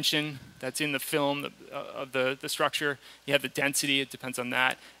 the tension that's in the film of the structure. You have the density, it depends on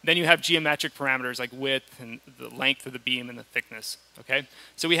that. Then you have geometric parameters like width and the length of the beam and the thickness, okay?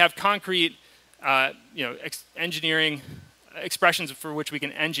 So we have concrete, engineering expressions for which we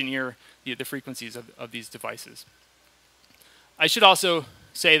can engineer the frequencies of these devices. I should also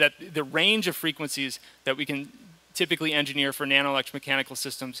say that the range of frequencies that we can typically engineer for nano-electromechanical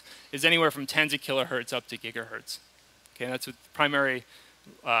systems is anywhere from tens of kilohertz up to gigahertz. Okay, that's primarily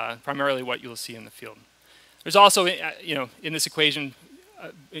what you'll see in the field. There's also, in this equation,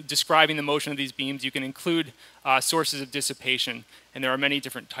 describing the motion of these beams, you can include sources of dissipation, and there are many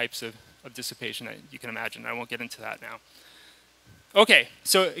different types of dissipation that you can imagine. I won't get into that now. Okay,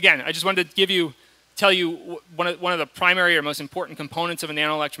 so again, I just wanted to tell you one of the primary or most important components of a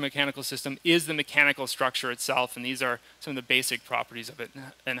nano-electromechanical system is the mechanical structure itself, and these are some of the basic properties of it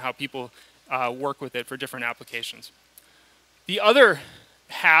and how people work with it for different applications. The other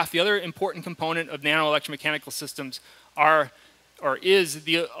half, the other important component of nano-electromechanical systems is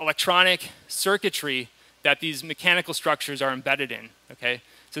the electronic circuitry that these mechanical structures are embedded in, okay?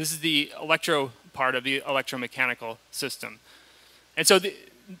 So this is the electro part of the electromechanical system. And so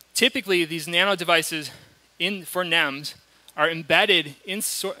typically these nano devices for NEMs are embedded in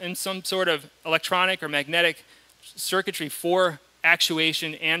some sort of electronic or magnetic circuitry for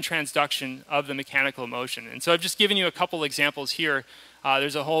actuation and transduction of the mechanical motion. And so I've just given you a couple examples here.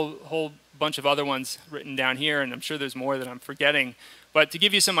 There's a whole bunch of other ones written down here, and I'm sure there's more that I'm forgetting. But to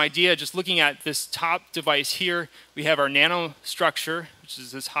give you some idea, just looking at this top device here, we have our nanostructure, which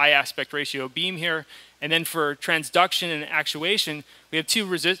is this high aspect ratio beam here. And then for transduction and actuation, we have two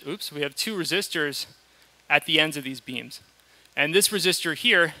resistors at the ends of these beams. And this resistor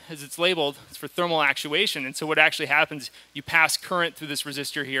here, as it's labeled, it's for thermal actuation. And so what actually happens, you pass current through this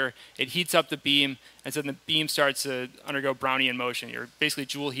resistor here, it heats up the beam, and so the beam starts to undergo Brownian motion. You're basically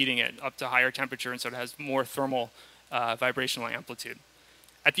joule heating it up to higher temperature, and so it has more thermal vibrational amplitude.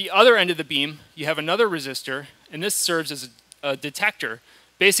 At the other end of the beam, you have another resistor, and this serves as a detector.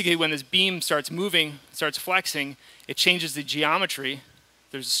 Basically, when this beam starts moving, starts flexing, it changes the geometry.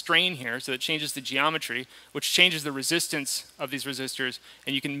 There's a strain here, so it changes the geometry, which changes the resistance of these resistors,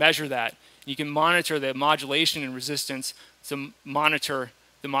 and you can measure that. You can monitor the modulation and resistance to monitor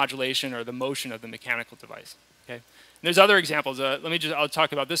the modulation or the motion of the mechanical device. Okay? And there's other examples. I'll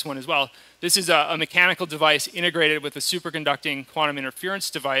talk about this one as well. This is a mechanical device integrated with a superconducting quantum interference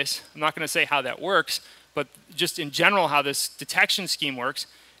device. I'm not going to say how that works, but just in general how this detection scheme works.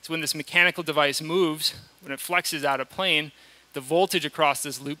 is when this mechanical device moves, when it flexes out of plane, the voltage across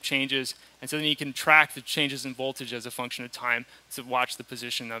this loop changes, and so then you can track the changes in voltage as a function of time to measure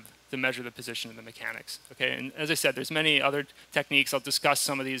the position of the mechanics. Okay, and as I said, there's many other techniques. I'll discuss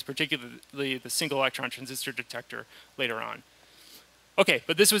some of these, particularly the single electron transistor detector later on. Okay,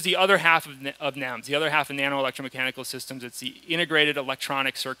 but this was the other half of NEMs, the other half of nano-electromechanical systems. It's the integrated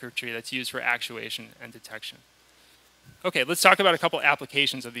electronic circuitry that's used for actuation and detection. Okay, let's talk about a couple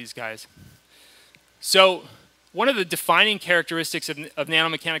applications of these guys. So one of the defining characteristics of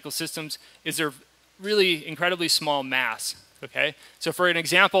nanomechanical systems is their really incredibly small mass. Okay, so for an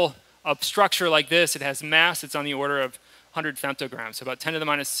example, a structure like this, it has mass. It's on the order of 100 femtograms, so about 10 to the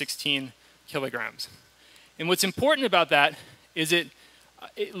minus 16 kilograms. And what's important about that is it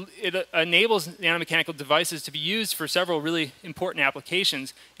enables nanomechanical devices to be used for several really important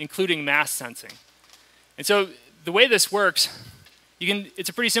applications, including mass sensing. And so the way this works, it's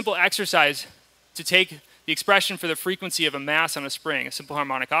a pretty simple exercise to take the expression for the frequency of a mass on a spring, a simple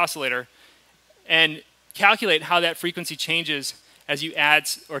harmonic oscillator, and calculate how that frequency changes as you add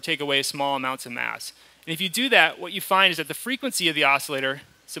or take away small amounts of mass. And if you do that, what you find is that the frequency of the oscillator,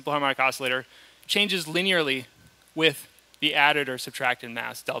 simple harmonic oscillator, changes linearly with the added or subtracted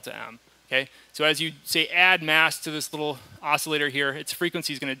mass, delta m. Okay? So as you, say, add mass to this little oscillator here, its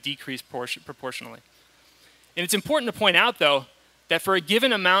frequency is going to decrease proportionally. And it's important to point out, though, that for a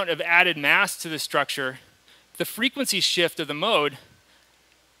given amount of added mass to the structure, the frequency shift of the mode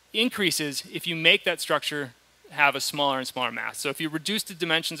increases if you make that structure have a smaller and smaller mass. So if you reduce the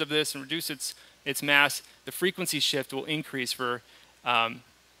dimensions of this and reduce its mass, the frequency shift will increase for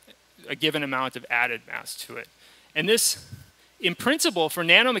a given amount of added mass to it. And this, in principle, for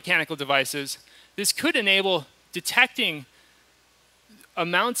nanomechanical devices, this could enable detecting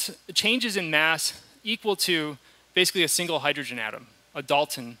changes in mass equal to basically a single hydrogen atom, a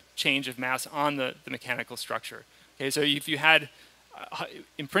Dalton change of mass on the mechanical structure. Okay, so if you had,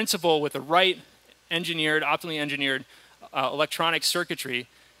 in principle, with the right optimally engineered electronic circuitry,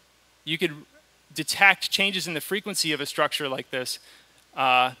 you could detect changes in the frequency of a structure like this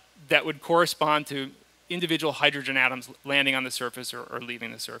that would correspond to individual hydrogen atoms landing on the surface or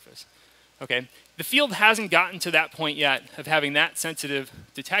leaving the surface. Okay, the field hasn't gotten to that point yet of having that sensitive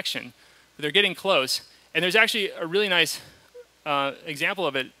detection, but they're getting close. And there's actually a really nice example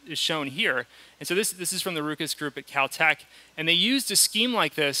of it is shown here. And so this is from the Rukas group at Caltech, and they used a scheme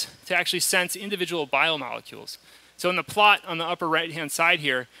like this to actually sense individual biomolecules. So in the plot on the upper right-hand side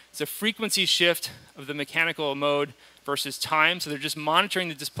here, it's a frequency shift of the mechanical mode versus time. So they're just monitoring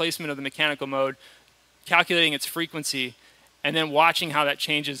the displacement of the mechanical mode, calculating its frequency, and then watching how that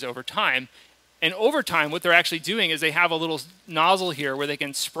changes over time. And over time, what they're actually doing is they have a little nozzle here where they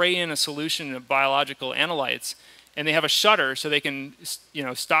can spray in a solution of biological analytes, and they have a shutter so they can,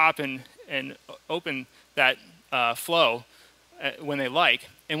 stop and open that flow when they like.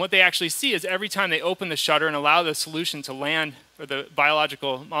 And what they actually see is every time they open the shutter and allow the solution to land, or the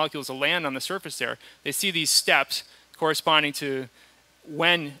biological molecules to land on the surface there, they see these steps corresponding to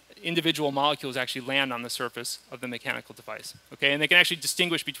when individual molecules actually land on the surface of the mechanical device. Okay, and they can actually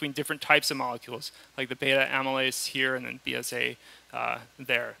distinguish between different types of molecules, like the beta amylase here and then BSA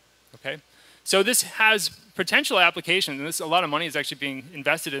there. Okay, so this has potential applications, and a lot of money is actually being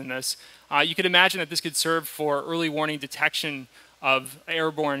invested in this. You could imagine that this could serve for early warning detection of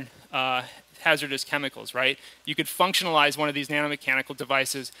airborne hazardous chemicals, right? You could functionalize one of these nanomechanical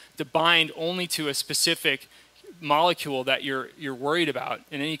devices to bind only to a specific molecule that you're worried about,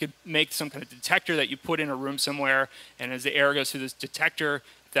 and then you could make some kind of detector that you put in a room somewhere, and as the air goes through this detector,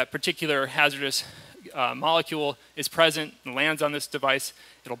 if that particular hazardous molecule is present and lands on this device,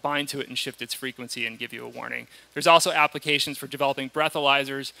 it'll bind to it and shift its frequency and give you a warning. There's also applications for developing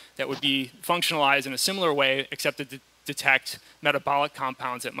breathalyzers that would be functionalized in a similar way, except to detect metabolic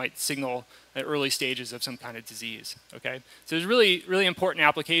compounds that might signal at early stages of some kind of disease. Okay, so there's really, really important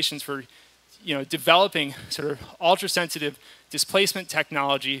applications for developing sort of ultra-sensitive displacement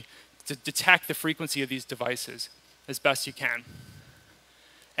technology to detect the frequency of these devices as best you can.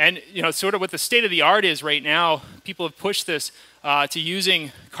 And sort of what the state of the art is right now, people have pushed this to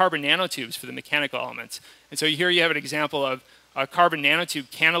using carbon nanotubes for the mechanical elements. And so here you have an example of a carbon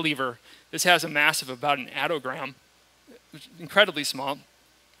nanotube cantilever. This has a mass of about an attogram, which is incredibly small.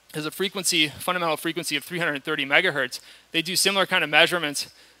 It has a fundamental frequency of 330 megahertz. They do similar kind of measurements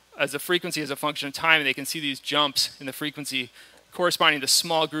as the frequency as a function of time, and they can see these jumps in the frequency corresponding to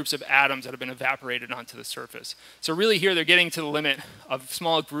small groups of atoms that have been evaporated onto the surface. So really here they're getting to the limit of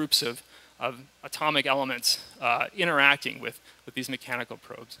small groups of atomic elements interacting with these mechanical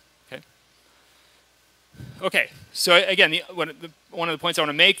probes. Okay, so again, one of the points I want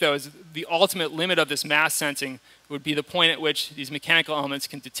to make, though, is the ultimate limit of this mass sensing would be the point at which these mechanical elements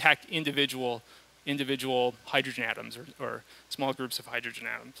can detect individual hydrogen atoms or small groups of hydrogen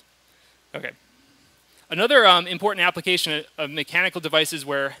atoms. Okay. Another important application of mechanical devices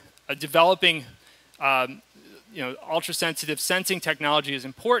where developing ultra-sensitive sensing technology is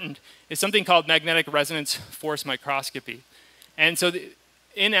important is something called magnetic resonance force microscopy. And so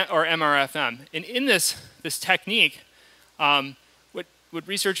or MRFM. And in this technique, what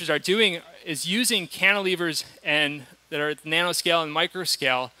researchers are doing is using cantilevers that are at the nanoscale and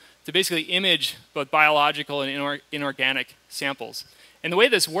microscale to basically image both biological and inorganic samples. And the way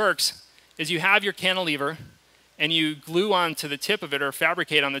this works is you have your cantilever and you glue onto the tip of it or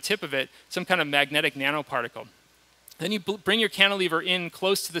fabricate on the tip of it some kind of magnetic nanoparticle. Then you bring your cantilever in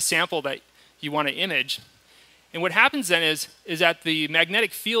close to the sample that you want to image. And what happens then is that the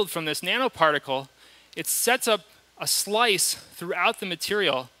magnetic field from this nanoparticle, it sets up a slice throughout the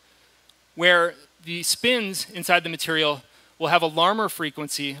material where the spins inside the material will have a Larmor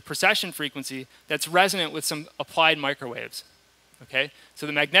frequency, a precession frequency, that's resonant with some applied microwaves. Okay? So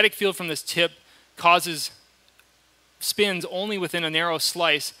the magnetic field from this tip causes spins only within a narrow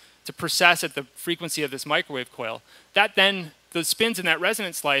slice to precess at the frequency of this microwave coil. That then, the spins in that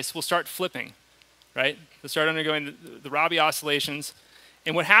resonant slice will start flipping. Right? They'll start undergoing the Rabi oscillations.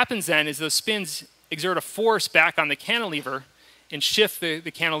 And what happens then is those spins exert a force back on the cantilever and shift the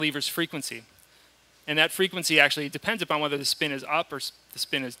cantilever's frequency. And that frequency actually depends upon whether the spin is up or the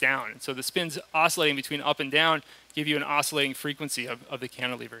spin is down. And so the spins oscillating between up and down give you an oscillating frequency of the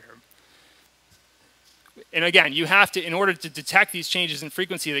cantilever here. And again, you have to, in order to detect these changes in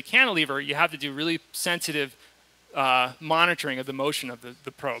frequency of the cantilever, you have to do really sensitive monitoring of the motion of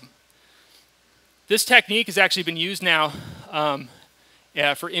the probe. This technique has actually been used now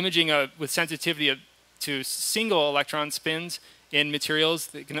for imaging with sensitivity to single electron spins in materials.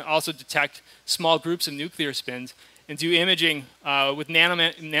 They can also detect small groups of nuclear spins and do imaging with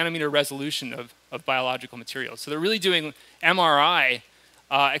nanometer resolution of biological materials. So they're really doing MRI,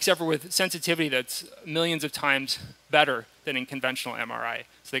 except for with sensitivity that's millions of times better than in conventional MRI.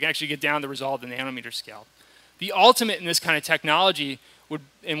 So they can actually get down to resolve the nanometer scale. The ultimate in this kind of technology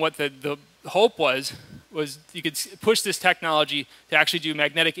and what the hope was you could push this technology to actually do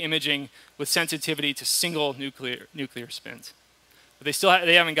magnetic imaging with sensitivity to single nuclear spins. But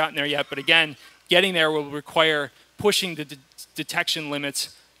they haven't gotten there yet. But again, getting there will require pushing the detection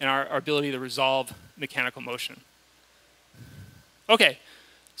limits and our ability to resolve mechanical motion. Okay,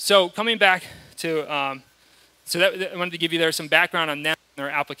 so coming back to I wanted to give you there some background on them and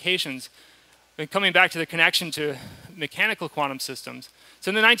their applications. And coming back to the connection to mechanical quantum systems. So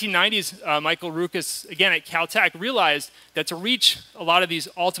in the 1990s, Michael Rukas, again at Caltech, realized that to reach a lot of these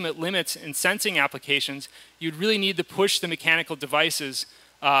ultimate limits in sensing applications, you'd really need to push the mechanical devices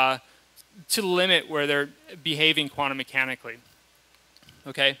to the limit where they're behaving quantum mechanically.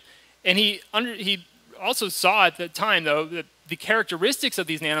 Okay, and he also saw at the time, though, that the characteristics of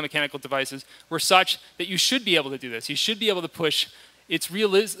these nanomechanical devices were such that you should be able to do this. You should be able to push it's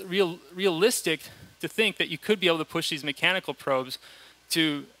realistic to think that you could be able to push these mechanical probes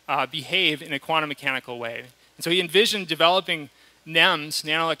to behave in a quantum mechanical way. And so he envisioned developing NEMS,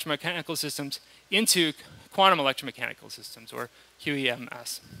 nano-electromechanical systems, into quantum electromechanical systems, or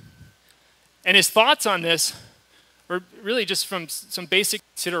QEMS. And his thoughts on this were really just from some basic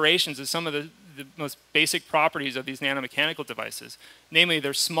considerations of some of the most basic properties of these nanomechanical devices. Namely,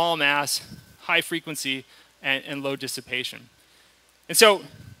 their small mass, high frequency, and low dissipation. And so,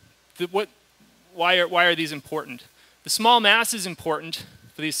 why are these important? The small mass is important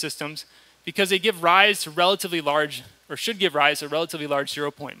for these systems because they give rise to relatively large, or should give rise to relatively large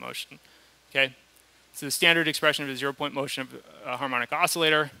zero-point motion. Okay? So the standard expression of a zero-point motion of a harmonic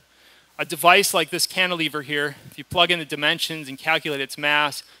oscillator. A device like this cantilever here, if you plug in the dimensions and calculate its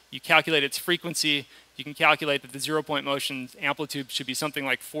mass, you calculate its frequency, you can calculate that the zero-point motion amplitude should be something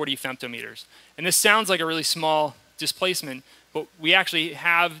like 40 femtometers. And this sounds like a really small displacement, but we actually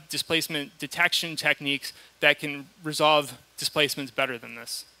have displacement detection techniques that can resolve displacements better than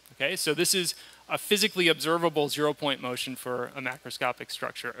this. Okay, so this is a physically observable zero-point motion for a macroscopic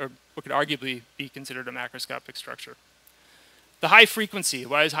structure, or what could arguably be considered a macroscopic structure. The high frequency.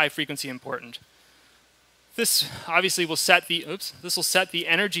 Why is high frequency important? This obviously will set the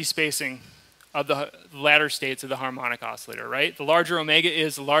energy spacing of the latter states of the harmonic oscillator, right? The larger omega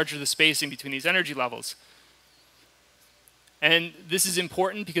is, the larger the spacing between these energy levels. And this is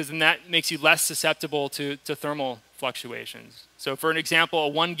important because then that makes you less susceptible to thermal fluctuations. So for an example, a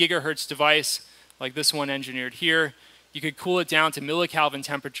 1 gigahertz device, like this one engineered here, you could cool it down to millikelvin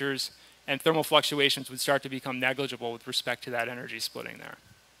temperatures, and thermal fluctuations would start to become negligible with respect to that energy splitting there.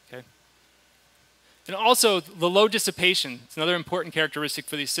 Okay? And also, the low dissipation. It's another important characteristic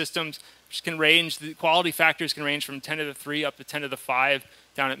for these systems, which can range, the quality factors can range from 10 to the 3 up to 10 to the 5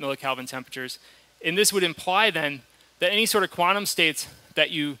 down at millikelvin temperatures. And this would imply then that any sort of quantum states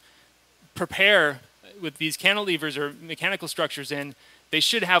that you prepare with these cantilevers or mechanical structures in, they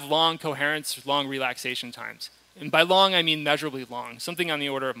should have long coherence, long relaxation times. And by long, I mean measurably long, something on the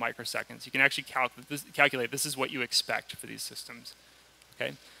order of microseconds. You can actually calculate this is what you expect for these systems.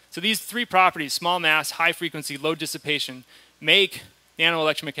 Okay? So these three properties, small mass, high frequency, low dissipation, make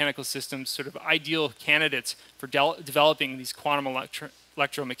nano-electromechanical systems sort of ideal candidates for developing these quantum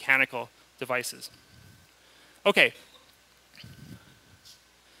electromechanical devices. Okay.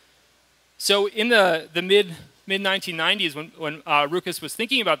 So in the mid-1990s, when Rukas was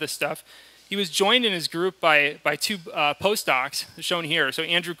thinking about this stuff, he was joined in his group by two postdocs, shown here. So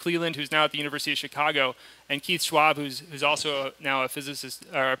Andrew Cleland, who's now at the University of Chicago, and Keith Schwab, who's also now a physicist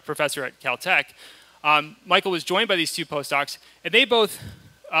or a professor at Caltech. Michael was joined by these two postdocs, and they both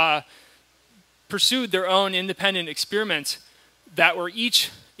pursued their own independent experiments that were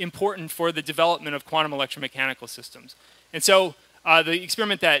each important for the development of quantum electromechanical systems. And so the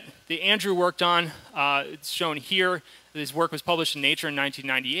experiment that Andrew worked on, it's shown here. His work was published in Nature in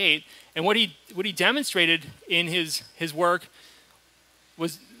 1998. And what he demonstrated in his work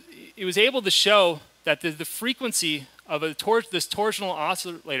was he was able to show that the frequency of this torsional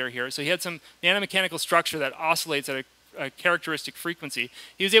oscillator here, so he had some nanomechanical structure that oscillates at a characteristic frequency.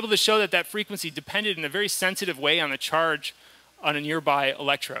 He was able to show that that frequency depended in a very sensitive way on the charge on a nearby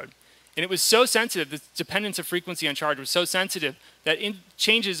electrode. And it was so sensitive, the dependence of frequency on charge was so sensitive that in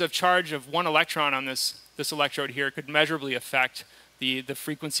changes of charge of one electron on this electrode here could measurably affect the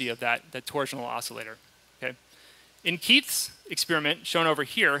frequency of that torsional oscillator. Okay? In Keith's experiment, shown over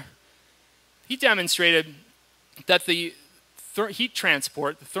here, he demonstrated that the heat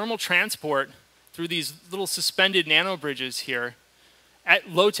transport, the thermal transport through these little suspended nanobridges here at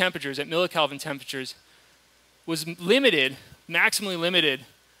low temperatures, at millikelvin temperatures, was limited, maximally limited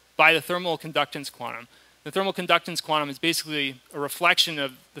by the thermal conductance quantum. The thermal conductance quantum is basically a reflection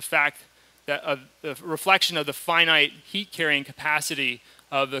of the fact that the reflection of the finite heat carrying capacity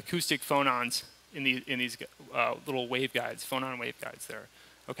of acoustic phonons in these little waveguides, phonon waveguides there.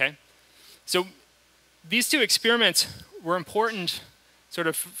 Okay, so these two experiments were important, sort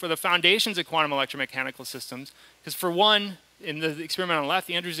of for the foundations of quantum electromechanical systems, because for one, in the experiment on the left,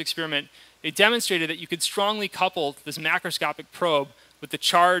 the Andrews experiment, it demonstrated that you could strongly couple this macroscopic probe with the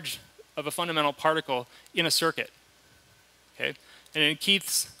charge of a fundamental particle in a circuit. Okay, and in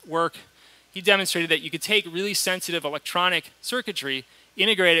Keith's work, he demonstrated that you could take really sensitive electronic circuitry,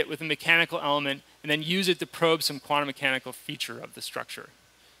 integrate it with a mechanical element, and then use it to probe some quantum mechanical feature of the structure.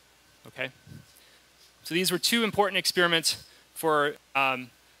 Okay? So these were two important experiments for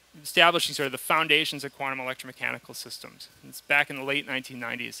establishing sort of the foundations of quantum electromechanical systems. It's back in the late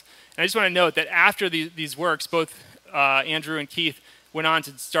 1990s. And I just want to note that after these works, both Andrew and Keith went on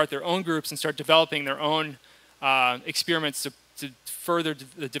to start their own groups and start developing their own experiments to further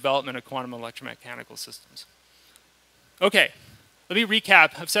the development of quantum electromechanical systems. Okay, let me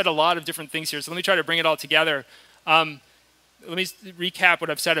recap. I've said a lot of different things here, so let me try to bring it all together. Let me recap what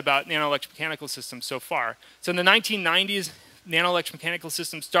I've said about nanoelectromechanical systems so far. So in the 1990s, nanoelectromechanical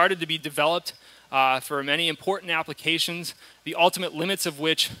systems started to be developed for many important applications, the ultimate limits of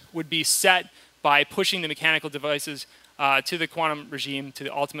which would be set by pushing the mechanical devices to the quantum regime, to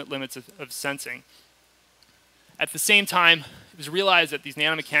the ultimate limits of sensing. At the same time, it was realized that these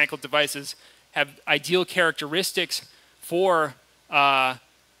nanomechanical devices have ideal characteristics for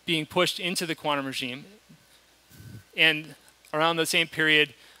being pushed into the quantum regime. And around the same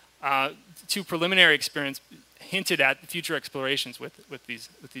period, two preliminary experiments hinted at future explorations with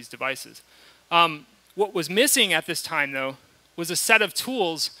these devices. What was missing at this time, though, was a set of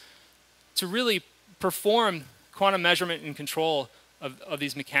tools to really perform quantum measurement and control of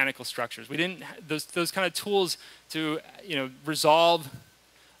these mechanical structures. We didn't those kind of tools to resolve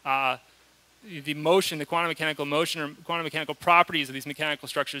the motion, the quantum mechanical motion or quantum mechanical properties of these mechanical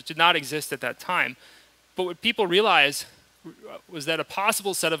structures did not exist at that time. But what people realized was that a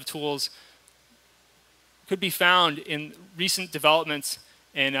possible set of tools could be found in recent developments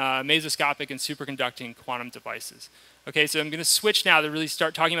in mesoscopic and superconducting quantum devices. Okay, so I'm going to switch now to really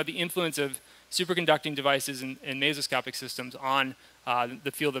start talking about the influence of superconducting devices and mesoscopic systems on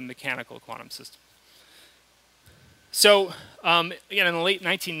the field of mechanical quantum systems. So again, in the late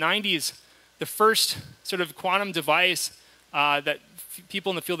 1990s, the first sort of quantum device that people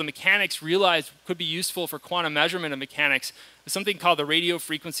in the field of mechanics realized could be useful for quantum measurement of mechanics was something called the radio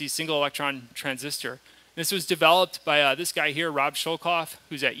frequency single electron transistor. This was developed by this guy here, Rob Sholkoff,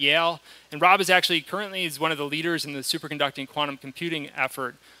 who's at Yale. And Rob is actually currently one of the leaders in the superconducting quantum computing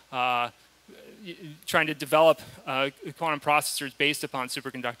effort, trying to develop quantum processors based upon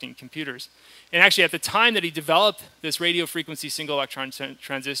superconducting computers. And actually, at the time that he developed this radio frequency single electron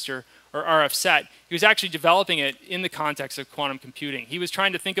transistor, or RF-SET, he was actually developing it in the context of quantum computing. He was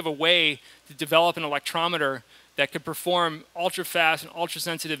trying to think of a way to develop an electrometer that could perform ultra-fast and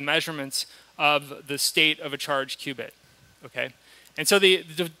ultra-sensitive measurements of the state of a charged qubit. Okay? And so the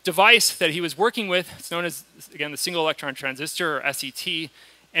device that he was working with, it's known as, again, the single electron transistor, or SET,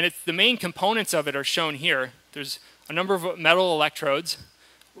 and the main components of it are shown here. There's a number of metal electrodes.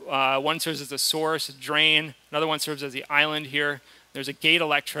 One serves as a source, a drain. Another one serves as the island here. There's a gate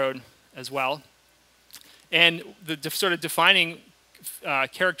electrode as well. And the sort of defining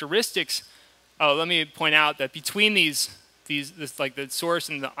characteristics, let me point out that between this like the source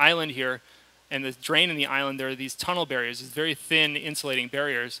and the island here, and the drain in the island, there are these tunnel barriers, these very thin insulating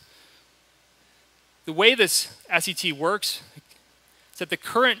barriers. The way this SET works is that the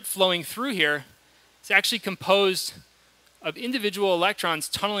current flowing through here is actually composed of individual electrons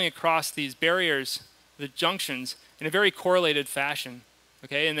tunneling across these barriers, the junctions, in a very correlated fashion.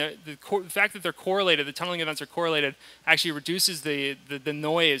 Okay, and the fact that they're correlated, the tunneling events are correlated, actually reduces the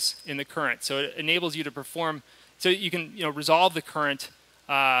noise in the current. So it enables you to perform, so you can resolve the current.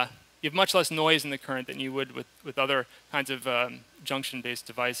 You have much less noise in the current than you would with other kinds of junction-based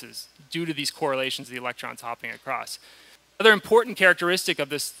devices due to these correlations of the electrons hopping across. Another important characteristic of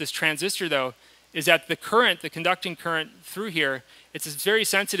this transistor, though, is that the current, the conducting current through here, it's a very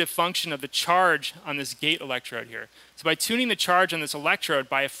sensitive function of the charge on this gate electrode here. So by tuning the charge on this electrode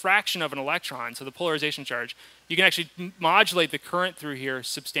by a fraction of an electron, so the polarization charge, you can actually modulate the current through here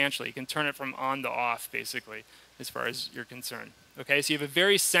substantially. You can turn it from on to off, basically, as far as you're concerned. Okay, so you have a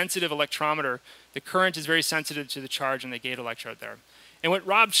very sensitive electrometer. The current is very sensitive to the charge on the gate electrode there. And what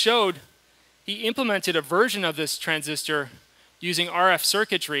Rob showed, he implemented a version of this transistor using RF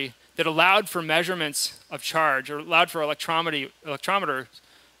circuitry that allowed for measurements of charge, or allowed for electrometer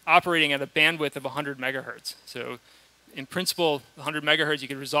operating at a bandwidth of 100 megahertz. So in principle, 100 megahertz, you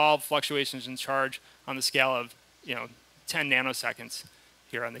could resolve fluctuations in charge on the scale of 10 nanoseconds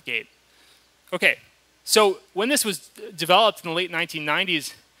here on the gate. Okay, so when this was developed in the late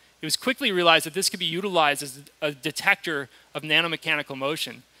 1990s, it was quickly realized that this could be utilized as a detector of nanomechanical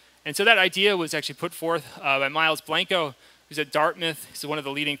motion. And so that idea was actually put forth by Miles Blanco, who's at Dartmouth. He's one of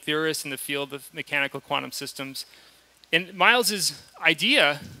the leading theorists in the field of mechanical quantum systems. And Miles's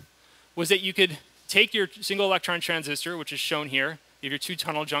idea was that you could take your single electron transistor, which is shown here. You have your two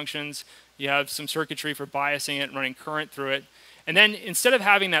tunnel junctions. You have some circuitry for biasing it and running current through it. And then instead of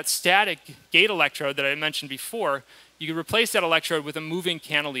having that static gate electrode that I mentioned before, you could replace that electrode with a moving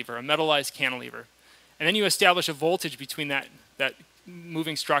cantilever, a metallized cantilever. And then you establish a voltage between that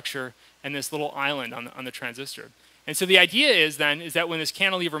moving structure and this little island on the transistor. And so the idea is that when this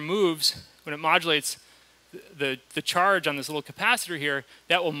cantilever moves, when it modulates the charge on this little capacitor here,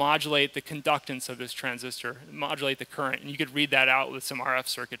 that will modulate the conductance of this transistor, modulate the current, and you could read that out with some RF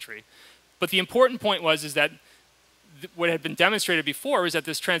circuitry. But the important point is that what had been demonstrated before was that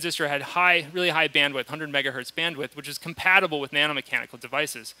this transistor had really high bandwidth, 100 megahertz bandwidth, which is compatible with nanomechanical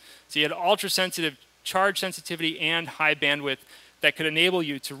devices. So you had ultra-sensitive charge sensitivity and high bandwidth that could enable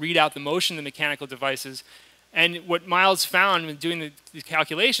you to read out the motion of the mechanical devices. And what Miles found when doing the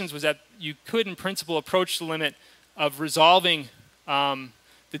calculations was that you could, in principle, approach the limit of resolving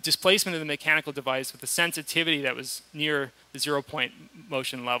the displacement of the mechanical device with a sensitivity that was near the 0-point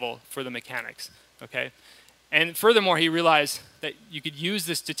motion level for the mechanics. Okay? And furthermore, he realized that you could use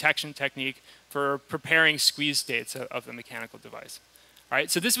this detection technique for preparing squeeze states of the mechanical device. All right,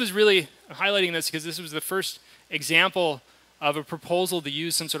 so this was really highlighting this because this was the first example of a proposal to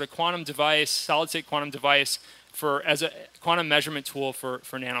use some sort of quantum device, solid-state quantum device, as a quantum measurement tool for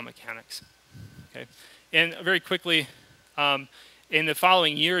nanomechanics. Okay, and very quickly, in the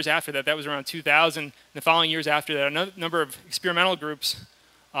following years after that, that was around 2000. In the following years after that, a number of experimental groups,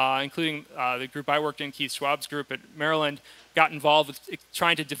 including the group I worked in, Keith Schwab's group at Maryland, got involved with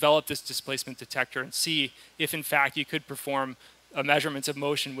trying to develop this displacement detector and see if, in fact, you could perform measurements of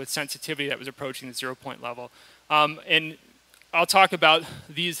motion with sensitivity that was approaching the 0-point level. And I'll talk about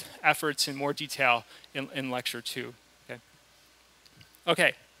these efforts in more detail in lecture 2. Okay.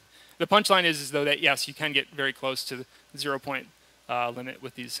 Okay. The punchline is though that yes, you can get very close to the 0-point limit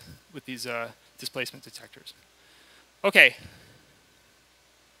with these displacement detectors. Okay.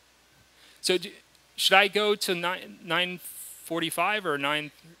 So should I go to 9:45 or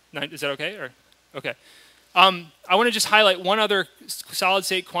 9? Is that okay? Or okay. I want to just highlight one other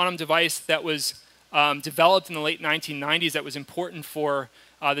solid-state quantum device that was developed in the late 1990s that was important for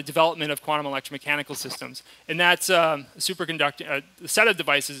the development of quantum electromechanical systems, and that's superconducting. The set of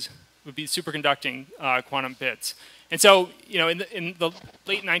devices would be superconducting quantum bits. And so, you know, in the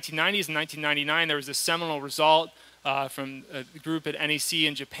late 1990s and 1999, there was a seminal result from the group at NEC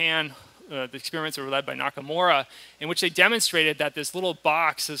in Japan. The experiments were led by Nakamura, in which they demonstrated that this little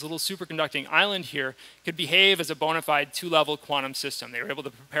box, this little superconducting island here, could behave as a bona fide 2-level quantum system. They were able to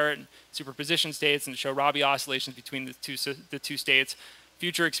prepare it in superposition states and show Rabi oscillations between the two states.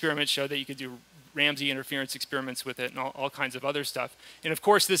 Future experiments showed that you could do Ramsey interference experiments with it and all kinds of other stuff. And of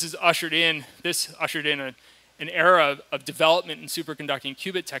course, this ushered in an era of development in superconducting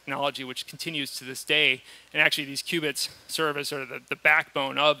qubit technology, which continues to this day. And actually, these qubits serve as sort of the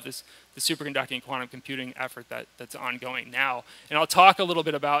backbone of the superconducting quantum computing effort that's ongoing now. And I'll talk a little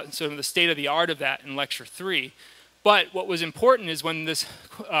bit about sort of the state of the art of that in lecture 3. But what was important is when this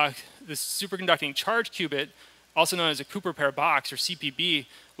superconducting charge qubit, also known as a Cooper pair box, or CPB,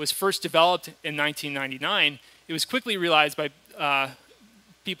 was first developed in 1999, it was quickly realized by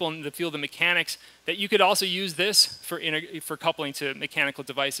people in the field of mechanics that you could also use this for coupling to mechanical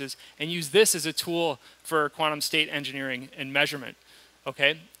devices and use this as a tool for quantum state engineering and measurement.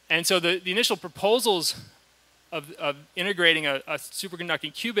 Okay? And so the initial proposals of integrating a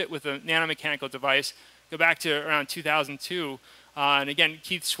superconducting qubit with a nanomechanical device go back to around 2002. And again,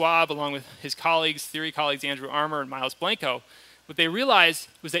 Keith Schwab, along with his theory colleagues Andrew Armour and Miles Blanco, what they realized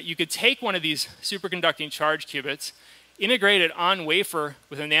was that you could take one of these superconducting charge qubits, integrate it on wafer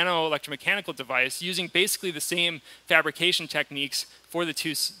with a nano-electromechanical device using basically the same fabrication techniques for the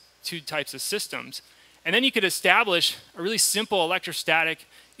two types of systems. And then you could establish a really simple electrostatic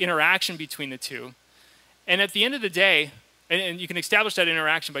interaction between the two. And at the end of the day, and you can establish that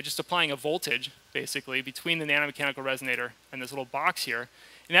interaction by just applying a voltage, basically, between the nanomechanical resonator and this little box here.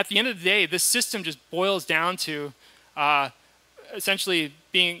 And at the end of the day, this system just boils down to essentially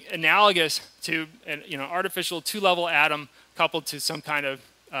being analogous to an artificial 2-level atom coupled to some kind of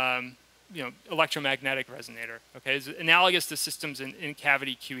electromagnetic resonator. Okay, it's analogous to systems in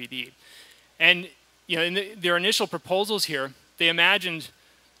cavity QED. And in their initial proposals here, they imagined,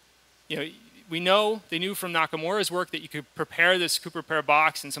 they knew from Nakamura's work that you could prepare this Cooper pair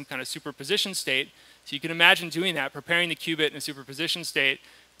box in some kind of superposition state. So you can imagine doing that, preparing the qubit in a superposition state,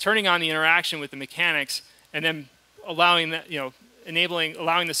 turning on the interaction with the mechanics, and then allowing that,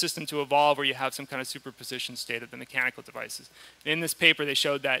 allowing the system to evolve where you have some kind of superposition state of the mechanical devices. And in this paper, they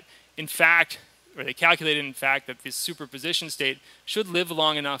showed that, in fact, or they calculated, in fact, that this superposition state should live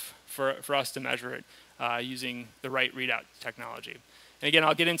long enough for us to measure it using the right readout technology. And again,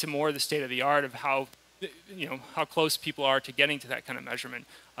 I'll get into more of the state of the art of how close people are to getting to that kind of measurement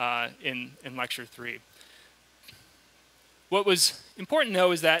in lecture 3. What was important,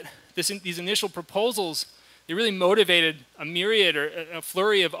 though, is that these initial proposals, they really motivated a myriad or a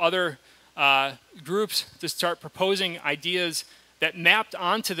flurry of other groups to start proposing ideas that mapped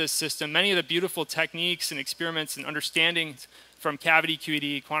onto this system many of the beautiful techniques and experiments and understandings from cavity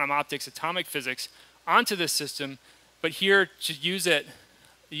QED, quantum optics, atomic physics onto this system, but here to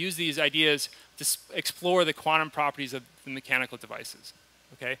use these ideas to explore the quantum properties of the mechanical devices.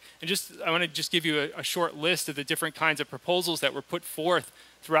 Okay, and I want to just give you a short list of the different kinds of proposals that were put forth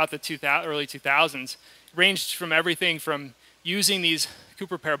throughout the early 2000s. Ranged from everything from using these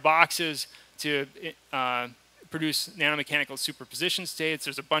Cooper pair boxes to produce nanomechanical superposition states.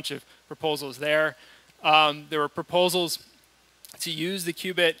 There's a bunch of proposals there. There were proposals to use the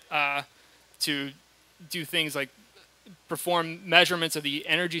qubit to do things like perform measurements of the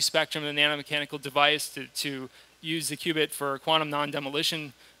energy spectrum of the nanomechanical device, to use the qubit for quantum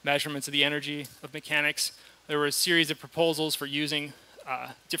non-demolition measurements of the energy of mechanics. There were a series of proposals for using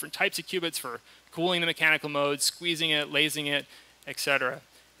different types of qubits for cooling the mechanical mode, squeezing it, lasing it, etc.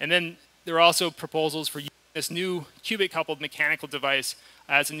 And then there were also proposals for using this new qubit-coupled mechanical device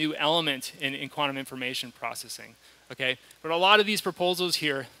as a new element in quantum information processing. Okay, but a lot of these proposals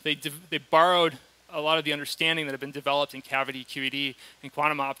here, they borrowed a lot of the understanding that had been developed in cavity QED and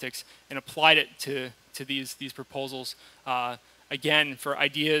quantum optics and applied it to these proposals, again, for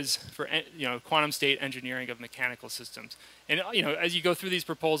ideas for quantum state engineering of mechanical systems. And as you go through these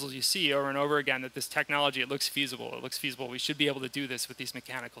proposals, you see over and over again that this technology, it looks feasible. It looks feasible. We should be able to do this with these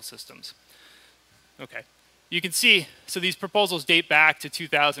mechanical systems. Okay, you can see, so these proposals date back to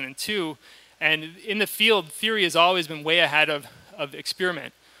 2002, and in the field, theory has always been way ahead of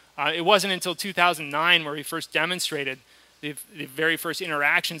experiment. It wasn't until 2009 where we first demonstrated the very first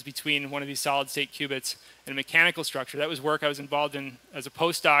interactions between one of these solid-state qubits and a mechanical structure. That was work I was involved in as a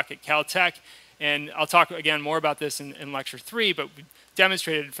postdoc at Caltech, and I'll talk again more about this in lecture 3, but we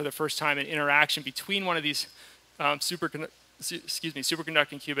demonstrated for the first time an interaction between one of these superconducting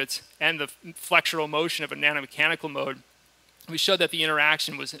qubits and the flexural motion of a nanomechanical mode. We showed that the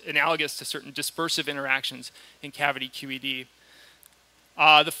interaction was analogous to certain dispersive interactions in cavity QED.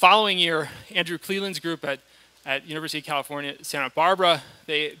 The following year, Andrew Cleland's group at University of California, Santa Barbara,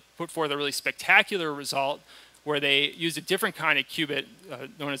 they put forth a really spectacular result where they used a different kind of qubit,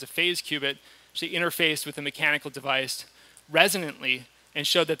 known as a phase qubit, which they interfaced with a mechanical device resonantly and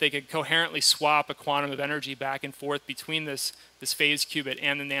showed that they could coherently swap a quantum of energy back and forth between this phase qubit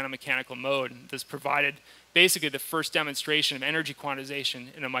and the nanomechanical mode. This provided basically the first demonstration of energy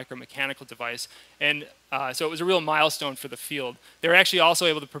quantization in a micromechanical device. And so it was a real milestone for the field. They were actually also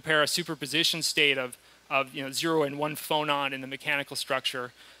able to prepare a superposition state of 0 and 1 phonon in the mechanical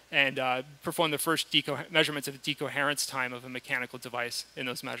structure and perform the first measurements of the decoherence time of a mechanical device in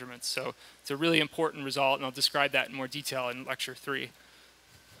those measurements. So it's a really important result, and I'll describe that in more detail in lecture 3.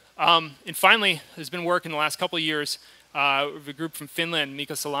 And finally, there's been work in the last couple of years with a group from Finland,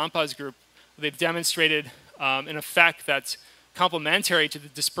 Mika Salampa's group. They've demonstrated an effect that's complementary to the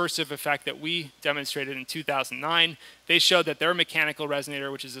dispersive effect that we demonstrated in 2009. They showed that their mechanical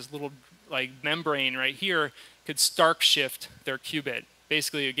resonator, which is this little membrane right here, could Stark shift their qubit.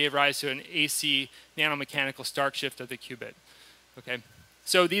 Basically, it gave rise to an AC nanomechanical Stark shift of the qubit. Okay,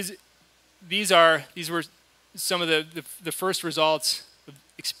 so these were some of the first results of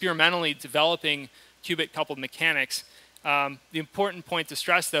experimentally developing qubit-coupled mechanics. The important point to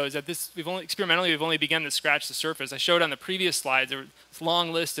stress, though, is that we've only begun to scratch the surface. I showed on the previous slides there was a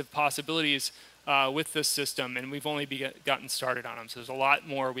long list of possibilities with this system, and we've only gotten started on them. So there's a lot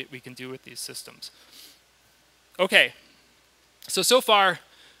more we can do with these systems. Okay, so far,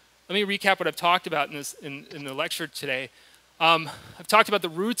 let me recap what I've talked about in the lecture today. I've talked about the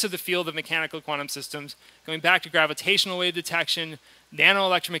roots of the field of mechanical quantum systems, going back to gravitational wave detection,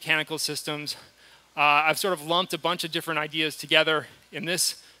 nano-electromechanical systems. I've sort of lumped a bunch of different ideas together in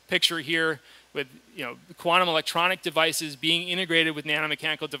this picture here with quantum electronic devices being integrated with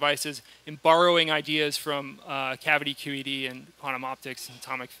nanomechanical devices and borrowing ideas from cavity QED and quantum optics and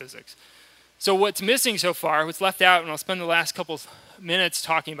atomic physics. So what's missing so far, what's left out, and I'll spend the last couple of minutes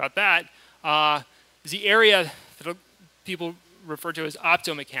talking about that, is the area that people refer to as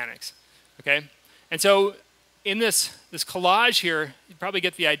optomechanics. Okay, and so in this collage here, you probably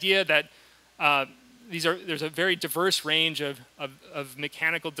get the idea that there's a very diverse range of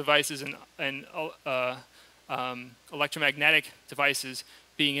mechanical devices and electromagnetic devices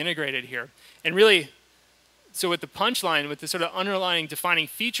being integrated here. And really, so with the punchline, with the sort of underlying defining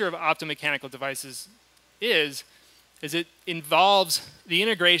feature of optomechanical devices is it involves the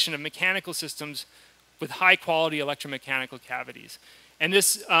integration of mechanical systems with high quality electromechanical cavities. And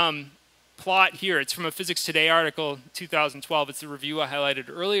this plot here, it's from a Physics Today article, 2012. It's the review I highlighted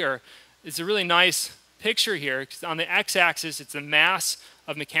earlier. It's a really nice picture here. On the x-axis, it's the mass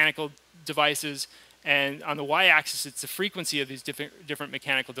of mechanical devices, And on the y-axis, it's the frequency of these different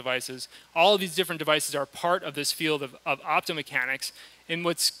mechanical devices. All of these different devices are part of this field of optomechanics. And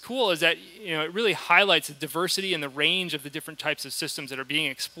what's cool is that it really highlights the diversity and the range of the different types of systems that are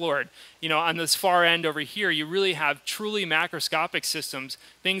being explored. On this far end over here, you really have truly macroscopic systems,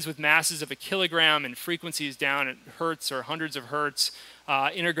 things with masses of a kilogram and frequencies down at hertz or hundreds of hertz,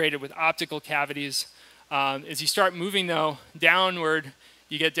 integrated with optical cavities. As you start moving, though, downward,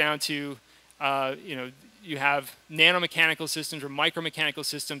 you get down to you have nanomechanical systems or micromechanical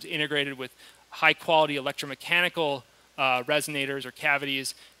systems integrated with high-quality electromechanical resonators or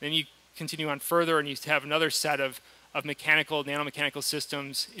cavities. Then you continue on further, and you have another set of mechanical, nanomechanical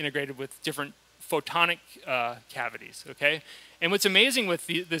systems integrated with different photonic cavities. Okay, and what's amazing with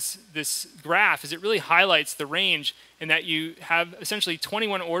this graph is it really highlights the range in that you have essentially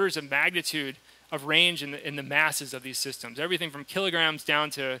 21 orders of magnitude of range in the masses of these systems. Everything from kilograms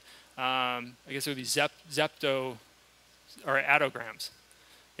down to I guess it would be zepto or attograms.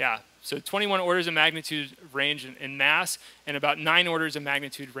 Yeah, so 21 orders of magnitude range in mass and about 9 orders of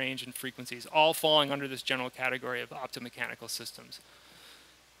magnitude range in frequencies, all falling under this general category of optomechanical systems.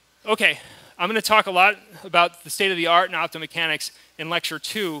 Okay, I'm going to talk a lot about the state of the art in optomechanics in lecture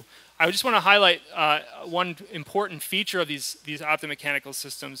 2. I just want to highlight one important feature of these optomechanical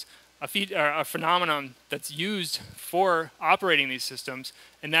systems, a phenomenon that's used for operating these systems,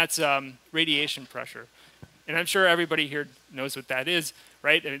 and that's radiation pressure. And I'm sure everybody here knows what that is,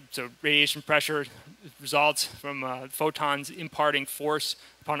 right? And so radiation pressure results from photons imparting force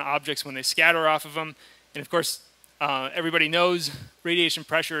upon objects when they scatter off of them. And of course, everybody knows radiation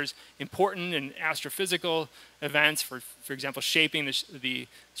pressure is important in astrophysical events, for example, shaping the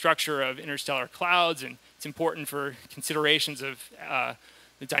structure of interstellar clouds, and it's important for considerations of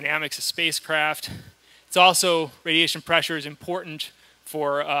the dynamics of spacecraft. It's also, radiation pressure is important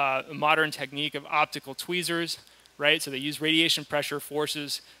for a modern technique of optical tweezers, right? So they use radiation pressure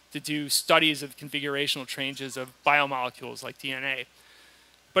forces to do studies of configurational changes of biomolecules like DNA.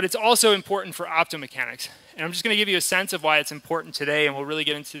 But it's also important for optomechanics. And I'm just going to give you a sense of why it's important today, and we'll really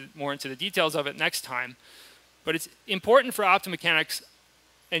get more into the details of it next time. But it's important for optomechanics,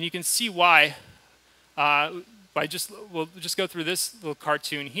 and you can see why we'll just go through this little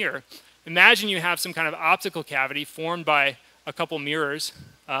cartoon here. Imagine you have some kind of optical cavity formed by a couple mirrors,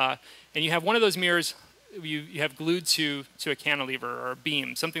 and you have one of those mirrors you have glued to a cantilever or a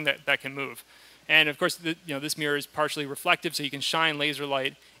beam, something that can move. And of course, this mirror is partially reflective, so you can shine laser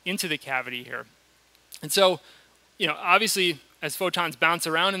light into the cavity here. And so, obviously, as photons bounce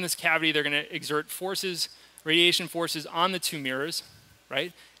around in this cavity, they're going to exert forces, radiation forces on the two mirrors,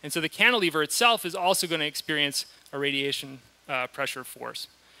 right? And so the cantilever itself is also going to experience a radiation pressure force.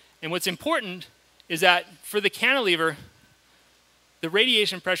 And what's important is that for the cantilever, the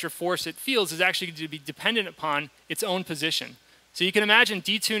radiation pressure force it feels is actually going to be dependent upon its own position. So you can imagine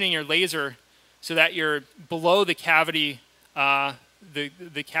detuning your laser so that you're below the cavity,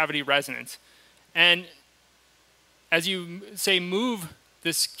 the cavity resonance. And as you, say, move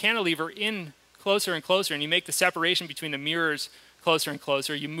this cantilever in closer and closer, and you make the separation between the mirrors closer and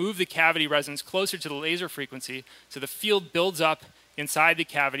closer, you move the cavity resonance closer to the laser frequency, so the field builds up inside the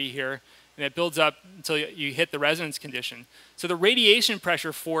cavity here, and it builds up until you hit the resonance condition. So the radiation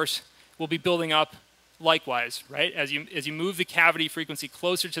pressure force will be building up likewise, right? As you move the cavity frequency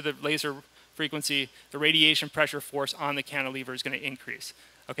closer to the laser frequency, the radiation pressure force on the cantilever is going to increase.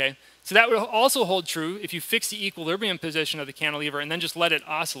 Okay, so that would also hold true if you fix the equilibrium position of the cantilever and then just let it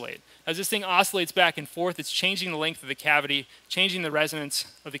oscillate. As this thing oscillates back and forth, it's changing the length of the cavity, changing the resonance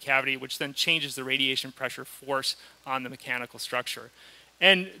of the cavity, which then changes the radiation pressure force on the mechanical structure.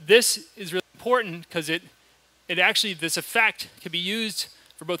 And this is really important because this effect can be used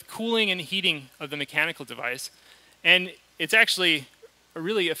for both cooling and heating of the mechanical device. And it's actually a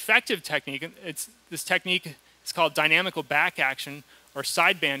really effective technique. This technique is called dynamical back action, or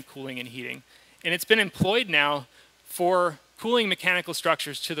sideband cooling and heating. And it's been employed now for cooling mechanical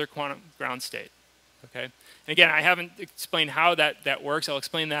structures to their quantum ground state. Okay? And again, I haven't explained how that works. I'll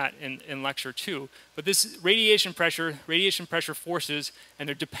explain that in lecture 2. But this radiation pressure forces, and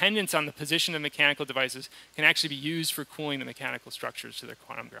their dependence on the position of mechanical devices can actually be used for cooling the mechanical structures to their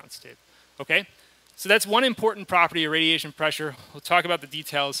quantum ground state. Okay? So that's one important property of radiation pressure. We'll talk about the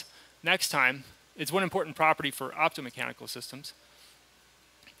details next time. It's one important property for optomechanical systems.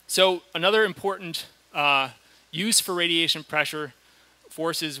 So another important use for radiation pressure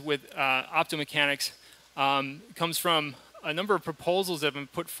forces with optomechanics comes from a number of proposals that have been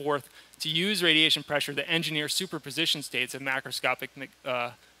put forth to use radiation pressure to engineer superposition states of macroscopic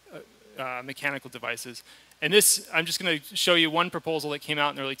mechanical devices. And this, I'm just going to show you one proposal that came out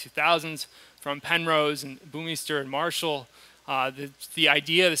in the early 2000s from Penrose and Boomister and Marshall. The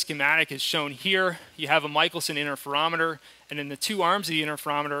idea, the schematic is shown here. You have a Michelson interferometer, and in the two arms of the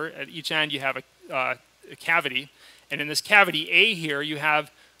interferometer, at each end you have a cavity. And in this cavity A here, you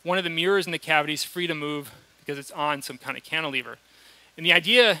have one of the mirrors in the cavity is free to move because it's on some kind of cantilever. And the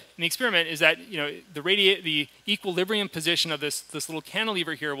idea in the experiment is that the equilibrium position of this little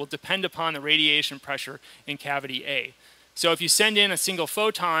cantilever here will depend upon the radiation pressure in cavity A. So if you send in a single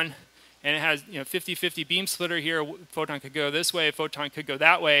photon and it has 50-50 beam splitter here, a photon could go this way, a photon could go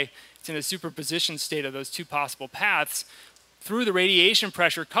that way. It's in a superposition state of those two possible paths. Through the radiation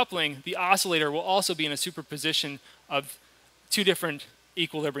pressure coupling, the oscillator will also be in a superposition of two different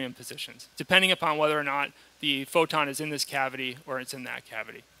equilibrium positions, depending upon whether or not the photon is in this cavity or it's in that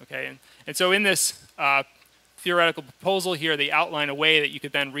cavity. Okay, and so in this theoretical proposal here, they outline a way that you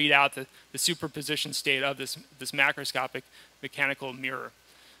could then read out the superposition state of this macroscopic mechanical mirror.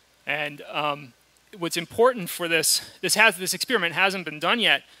 And what's important for this experiment hasn't been done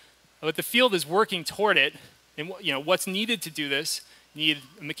yet, but the field is working toward it. And what's needed to do this? You need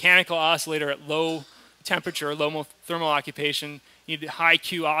a mechanical oscillator at low temperature, low thermal occupation. You need a high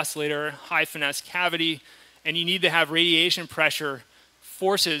Q oscillator, high finesse cavity, and you need to have radiation pressure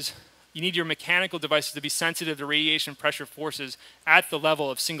forces. You need your mechanical devices to be sensitive to radiation pressure forces at the level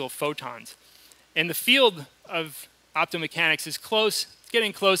of single photons. And the field of optomechanics is close, it's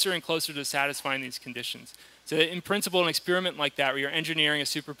getting closer and closer to satisfying these conditions. So in principle, an experiment like that, where you're engineering a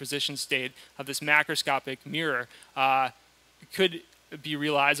superposition state of this macroscopic mirror, could be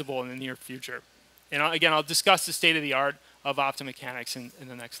realizable in the near future. And again, I'll discuss the state of the art of optomechanics in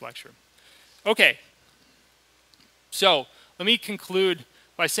the next lecture. Okay, so let me conclude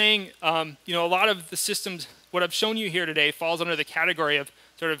by saying, a lot of the systems, what I've shown you here today falls under the category of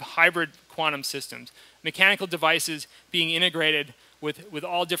sort of hybrid quantum systems. Mechanical devices being integrated with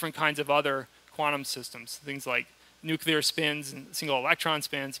all different kinds of other quantum systems, things like nuclear spins and single electron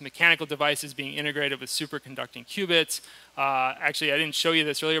spins, mechanical devices being integrated with superconducting qubits. Actually, I didn't show you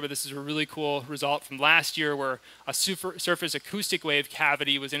this earlier, but this is a really cool result from last year where a surface acoustic wave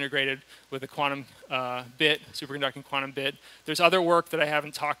cavity was integrated with a quantum bit, superconducting quantum bit. There's other work that I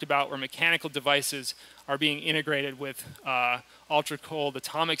haven't talked about where mechanical devices are being integrated with ultra-cold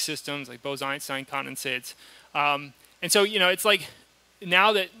atomic systems like Bose-Einstein condensates. And so, it's like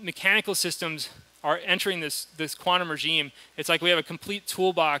now that mechanical systems are entering this quantum regime, it's like we have a complete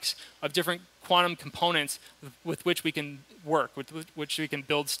toolbox of different quantum components with which we can work, with which we can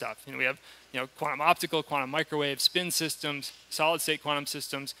build stuff. We have quantum optical, quantum microwave, spin systems, solid state quantum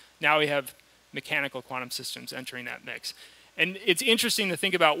systems. Now we have mechanical quantum systems entering that mix. And it's interesting to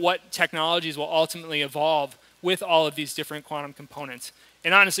think about what technologies will ultimately evolve with all of these different quantum components.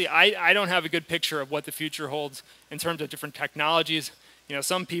 And honestly, I don't have a good picture of what the future holds in terms of different technologies.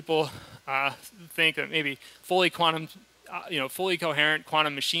 Some people think that maybe fully coherent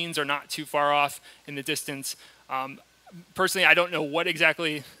quantum machines are not too far off in the distance. Personally, I don't know what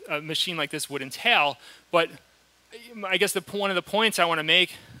exactly a machine like this would entail, but I guess one of the points I want to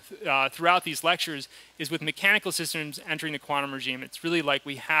make throughout these lectures is with mechanical systems entering the quantum regime, it's really like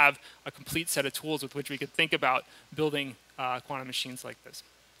we have a complete set of tools with which we could think about building quantum machines like this.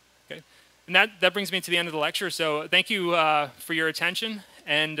 Okay? And that brings me to the end of the lecture. So thank you for your attention,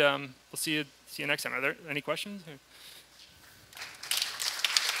 and we'll see you next time. Are there any questions?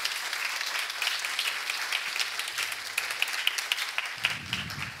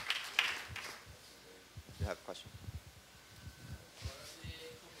 You have a question?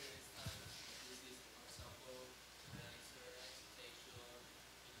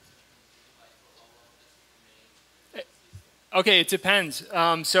 Okay, it depends.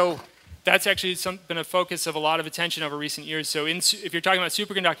 So that's actually been a focus of a lot of attention over recent years. So if you're talking about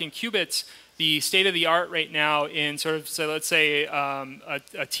superconducting qubits, the state of the art right now in sort of, so let's say a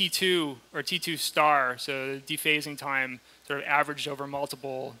T2 or T2 star, so the dephasing time sort of averaged over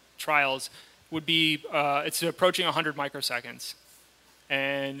multiple trials, would be, it's approaching 100 microseconds.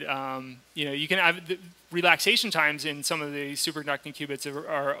 And you can have the relaxation times in some of the superconducting qubits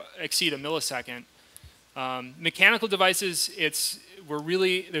exceed a millisecond. Mechanical devices,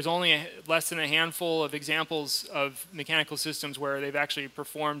 there's only less than a handful of examples of mechanical systems where they've actually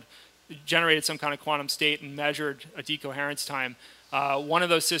generated some kind of quantum state and measured a decoherence time. One of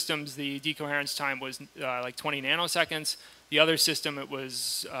those systems, the decoherence time was like 20 nanoseconds. The other system, it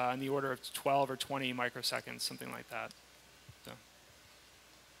was in the order of 12 or 20 microseconds, something like that. So,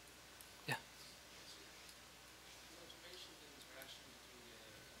 yeah.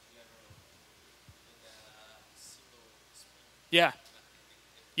 Yeah.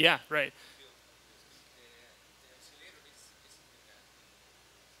 Yeah, right.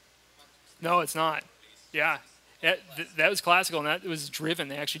 No, it's not. Yeah. That was classical, and that was driven.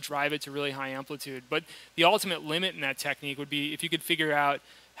 They actually drive it to really high amplitude. But the ultimate limit in that technique would be if you could figure out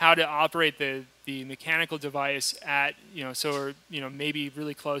how to operate the mechanical device at, so maybe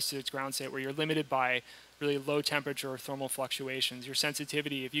really close to its ground state, where you're limited by really low temperature or thermal fluctuations. Your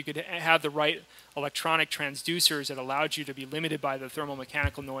sensitivity, if you could have the right electronic transducers that allowed you to be limited by the thermal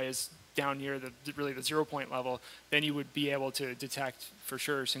mechanical noise down near really the 0 point level, then you would be able to detect for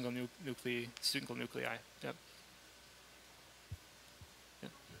sure single nuclei. Yep.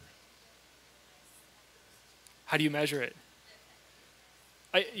 Yep. How do you measure it?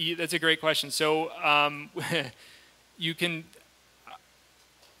 That's a great question. So you can.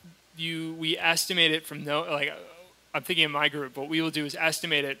 We estimate it from I'm thinking of my group. What we will do is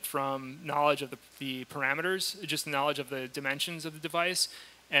estimate it from knowledge of the parameters, just the knowledge of the dimensions of the device,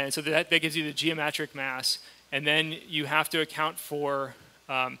 and so that gives you the geometric mass. And then you have to account for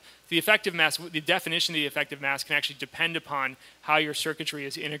the effective mass. The definition of the effective mass can actually depend upon how your circuitry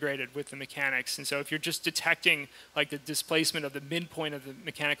is integrated with the mechanics. And so if you're just detecting like the displacement of the midpoint of the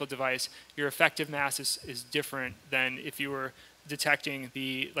mechanical device, your effective mass is different than if you were detecting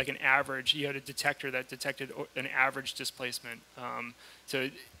an average. You had a detector that detected an average displacement. So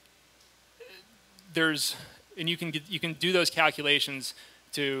you can do those calculations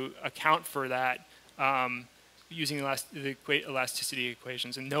to account for that using the elasticity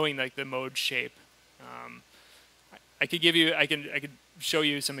equations and knowing like the mode shape. I could show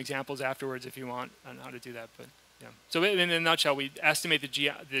you some examples afterwards if you want on how to do that. But yeah. So in a nutshell, we estimate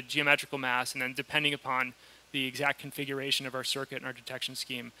the geometrical mass, and then depending upon the exact configuration of our circuit and our detection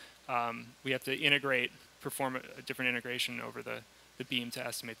scheme, we have to perform a different integration over the beam to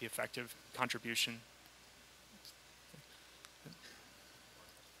estimate the effective contribution.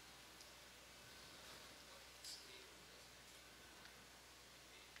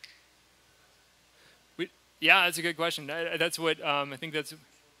 Yeah, that's a good question. That's what I think that's.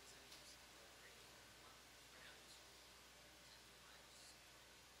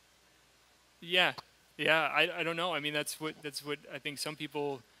 Yeah, yeah. I don't know. I mean, that's what I think some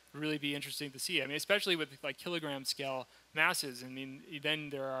people would really be interesting to see. I mean, especially with like kilogram scale masses. I mean,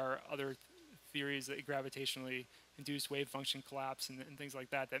 then there are other theories that gravitationally induced wave function collapse and things like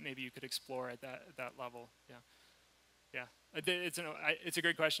that maybe you could explore at that level. Yeah, yeah. It's a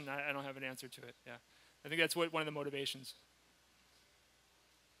great question. I don't have an answer to it. Yeah, I think that's one of the motivations.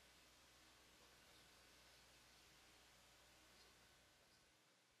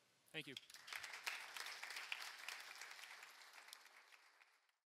 Thank you.